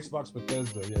Xbox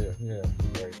Bethesda. Yeah.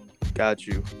 Right. Got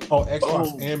you. Oh,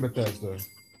 Xbox and Bethesda.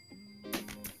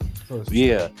 So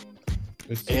yeah.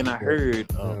 And I heard,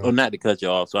 not to cut you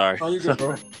off, sorry. Oh, you good,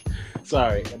 bro.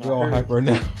 Sorry. We're all hyper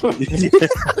now.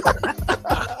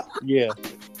 Yeah.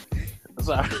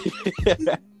 Sorry.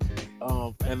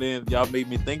 And then y'all made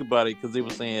me think about it because they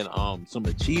were saying some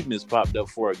achievements popped up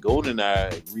for a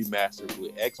GoldenEye remaster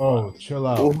with Xbox. Oh, chill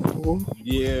out. Ooh.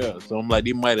 Yeah. So I'm like,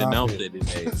 they might announce that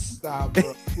today. Stop,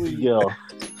 bro. Please. Yo.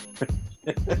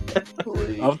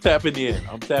 I'm tapping into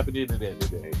that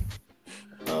today.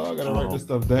 Oh, I gotta write this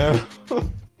stuff down.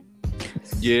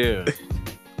 Yeah.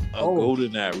 A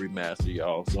GoldenEye remaster,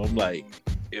 y'all. So I'm like,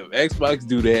 if Xbox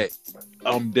do that,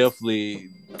 I'm definitely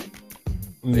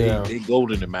they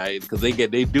golden in my because they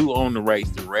do own the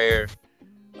rights to Rare.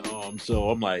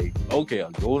 So I'm like, okay, a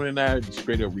GoldenEye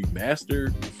straight up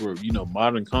remaster for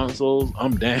modern consoles.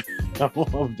 I'm down.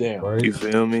 I'm down. Right. You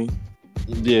feel me?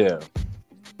 Yeah.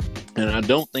 And I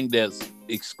don't think that's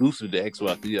exclusive to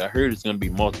Xbox. I heard it's gonna be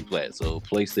multi-plat, so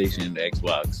PlayStation and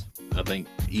Xbox. I think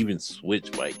even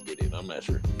Switch might get it. I'm not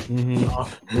sure. Mm-hmm.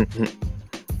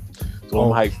 So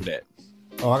I'm hyped for that.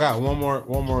 Oh, I got one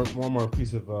more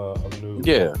piece of news.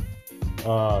 Yeah.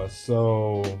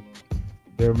 So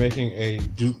they're making a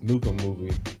Duke Nukem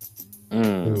movie.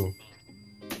 Too.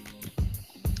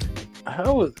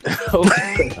 How is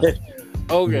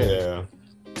okay? Yeah.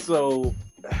 So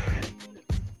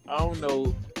I don't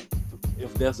know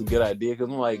if that's a good idea because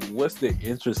I'm like, what's the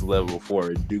interest level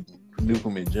for Duke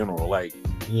Nukem in general? Like,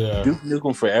 Duke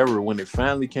Nukem Forever when it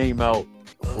finally came out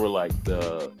for like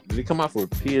did it come out for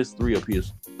PS3 or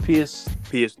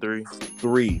PS3?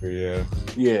 3.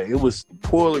 Yeah, it was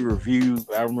poorly reviewed.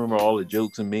 I remember all the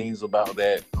jokes and memes about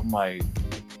that. I'm like,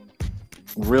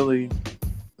 really?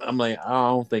 I'm like, I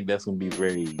don't think that's gonna be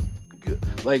very good.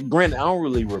 Like, granted, I don't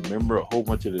really remember a whole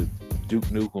bunch of the Duke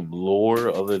Nukem lore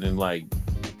other than like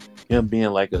him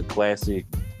being like a classic,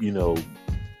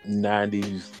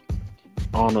 90s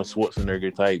Arnold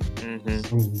Schwarzenegger type.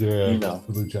 Yeah,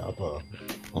 Blue Chopper.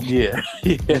 Yeah.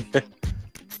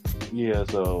 Yeah.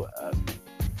 So,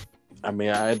 I mean,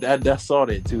 I saw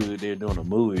that too. That they're doing a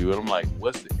movie, but I'm like,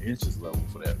 what's the interest level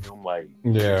for that? I'm like,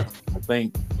 yeah, I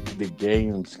think the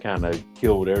games kind of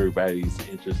killed everybody's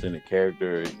interest in the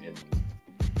character, and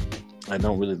I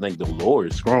don't really think the lore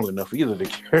is strong enough either to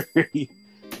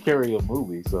carry a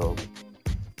movie. So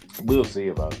we'll see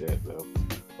about that, though.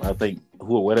 I think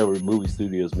whatever movie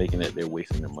studio is making that, they're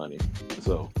wasting their money.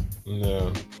 So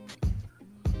yeah.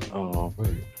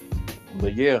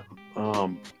 But yeah,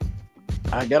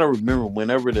 I gotta remember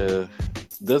whenever does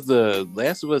the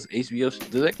Last of Us HBO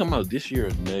does that come out this year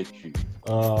or next year?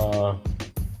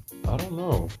 I don't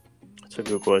know. That's a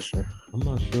good question. I'm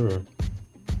not sure.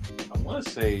 I want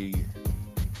to say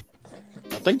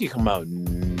I think it come out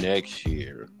next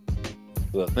year,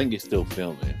 but I think it's still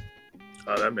filming.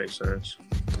 Oh, that makes sense.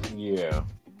 Yeah.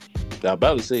 I'm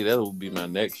about to say that will be my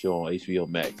next show on HBO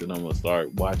Max, and I'm gonna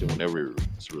start watching whenever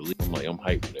it's released. I'm like, I'm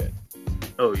hyped for that.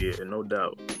 Oh yeah, no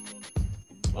doubt.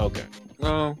 Okay.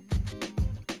 All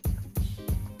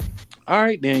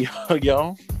right then,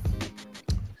 y'all.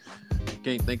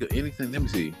 Can't think of anything. Let me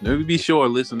see. Let me be sure,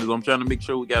 listeners. I'm trying to make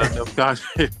sure we got enough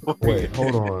content. Wait,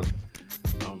 hold on.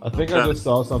 I think I just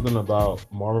saw something about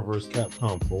Marvel vs.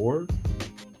 Capcom 4.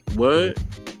 What?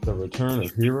 The Return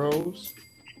of Heroes.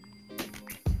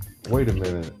 Wait a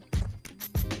minute.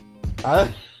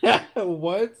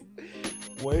 What?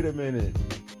 Wait a minute.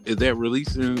 Is that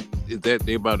releasing? Is that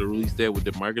they about to release that with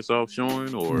the Microsoft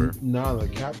showing or? No, the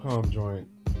Capcom joint.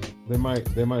 They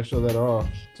might show that off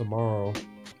tomorrow.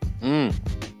 It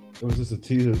was just a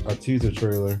teaser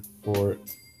trailer for it.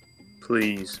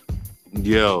 Please.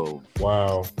 Yo.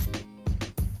 Wow.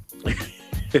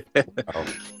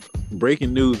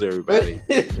 Breaking news, everybody.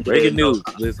 Breaking news.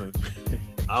 Listen.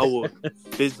 I will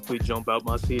physically jump out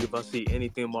my seat if I see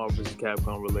anything Marvel vs.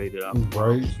 Capcom related.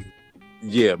 Right.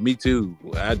 Yeah, me too.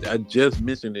 I just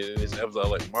mentioned it in this episode.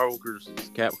 Like Marvel vs.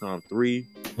 Capcom 3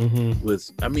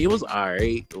 was, I mean, it was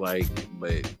alright, like,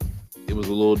 but it was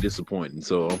a little disappointing.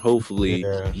 So hopefully,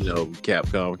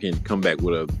 Capcom can come back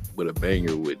with a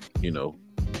banger with,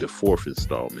 the fourth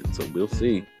installment. So we'll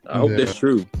see. I hope that's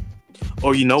true.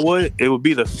 Or you know what? It would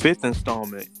be the fifth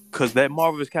installment because that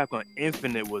Marvel vs. Capcom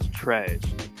Infinite was trash.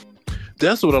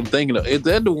 That's what I'm thinking of. Is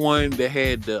that the one that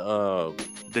had the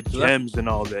gems and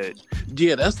all that?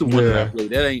 Yeah, that's the one that I played.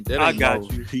 That ain't I got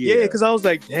you. Yeah, because I was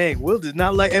like, dang, Will did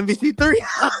not like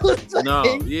MVC3. No,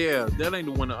 yeah, that ain't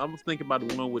the one. I was thinking about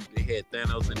the one with they had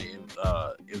Thanos and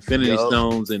the Infinity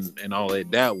Stones and all that.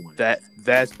 That one.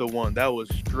 That's the one. That was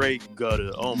straight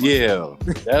gutter. Oh my God.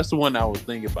 That's the one I was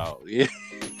thinking about. Yeah.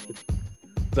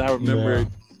 So I remember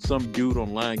some dude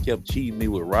online kept cheating me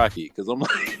with Rocket because I'm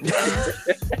like,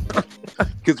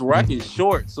 because Rocket's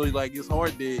short, so like it's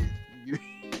hard to.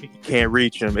 You can't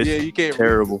reach him. It's you can't.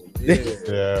 Terrible.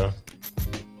 Yeah.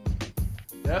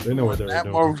 That's they know what they're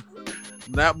doing.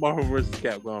 Not Marvel vs.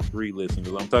 Capcom 3 listeners.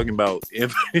 I'm talking about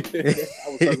Infinite. I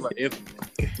was talking about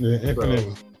Infinite. Yeah,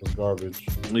 Infinite was garbage.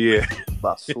 Yeah.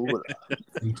 Basura.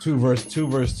 2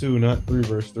 versus 2, not 3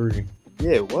 versus 3.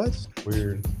 Yeah, what?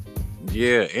 Weird.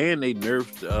 Yeah, and they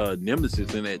nerfed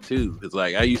Nemesis in that too. It's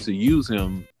like I used to use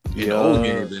him in the old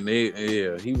games, and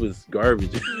he was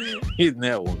garbage in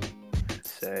that one.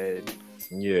 Sad.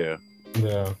 Yeah.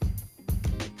 Yeah.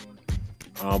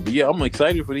 But yeah, I'm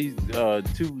excited for these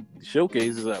 2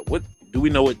 showcases. What do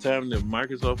we know? What time the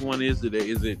Microsoft one is today?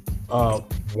 Is it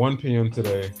 1 p.m.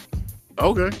 today?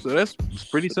 Okay, so that's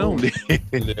pretty soon.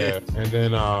 Yeah, and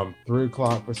then 3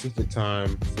 o'clock Pacific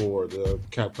time for the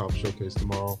Capcom showcase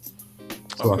tomorrow.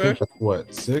 So I think that's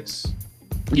what, 6?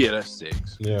 Yeah, that's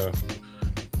 6. Yeah.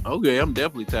 Okay, I'm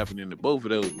definitely tapping into both of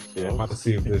those. So. Yeah, I'm about to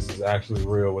see if this is actually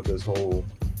real with this whole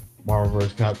Marvel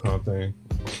vs. Capcom thing.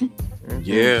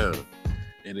 Yeah.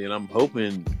 And then I'm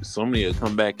hoping somebody will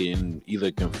come back and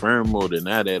either confirm or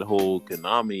deny that whole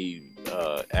Konami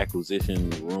acquisition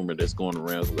rumor that's going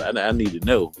around. I need to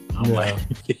know. I'm like,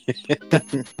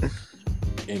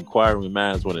 inquiring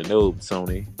minds want to know,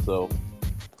 Sony. So,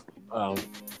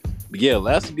 yeah,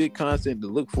 lots of good content to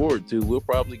look forward to. We'll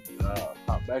probably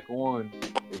hop back on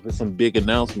with some big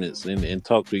announcements and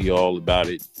talk to y'all about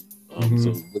it.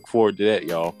 So look forward to that,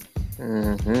 y'all.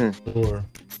 Sure.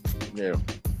 Yeah.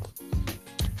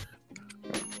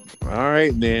 All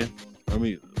right, man. I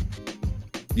mean,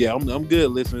 yeah, I'm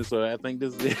good listening, so I think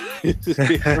this is it.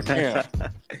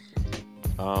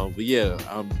 But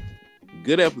yeah,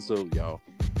 good episode, y'all.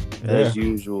 As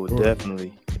usual,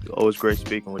 definitely. Always great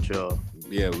speaking with y'all.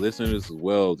 Yeah, listeners as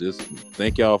well. Just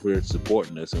thank y'all for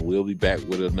supporting us, and we'll be back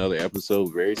with another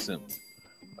episode very soon.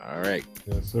 All right.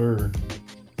 Yes, sir.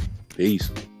 Peace.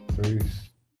 Peace.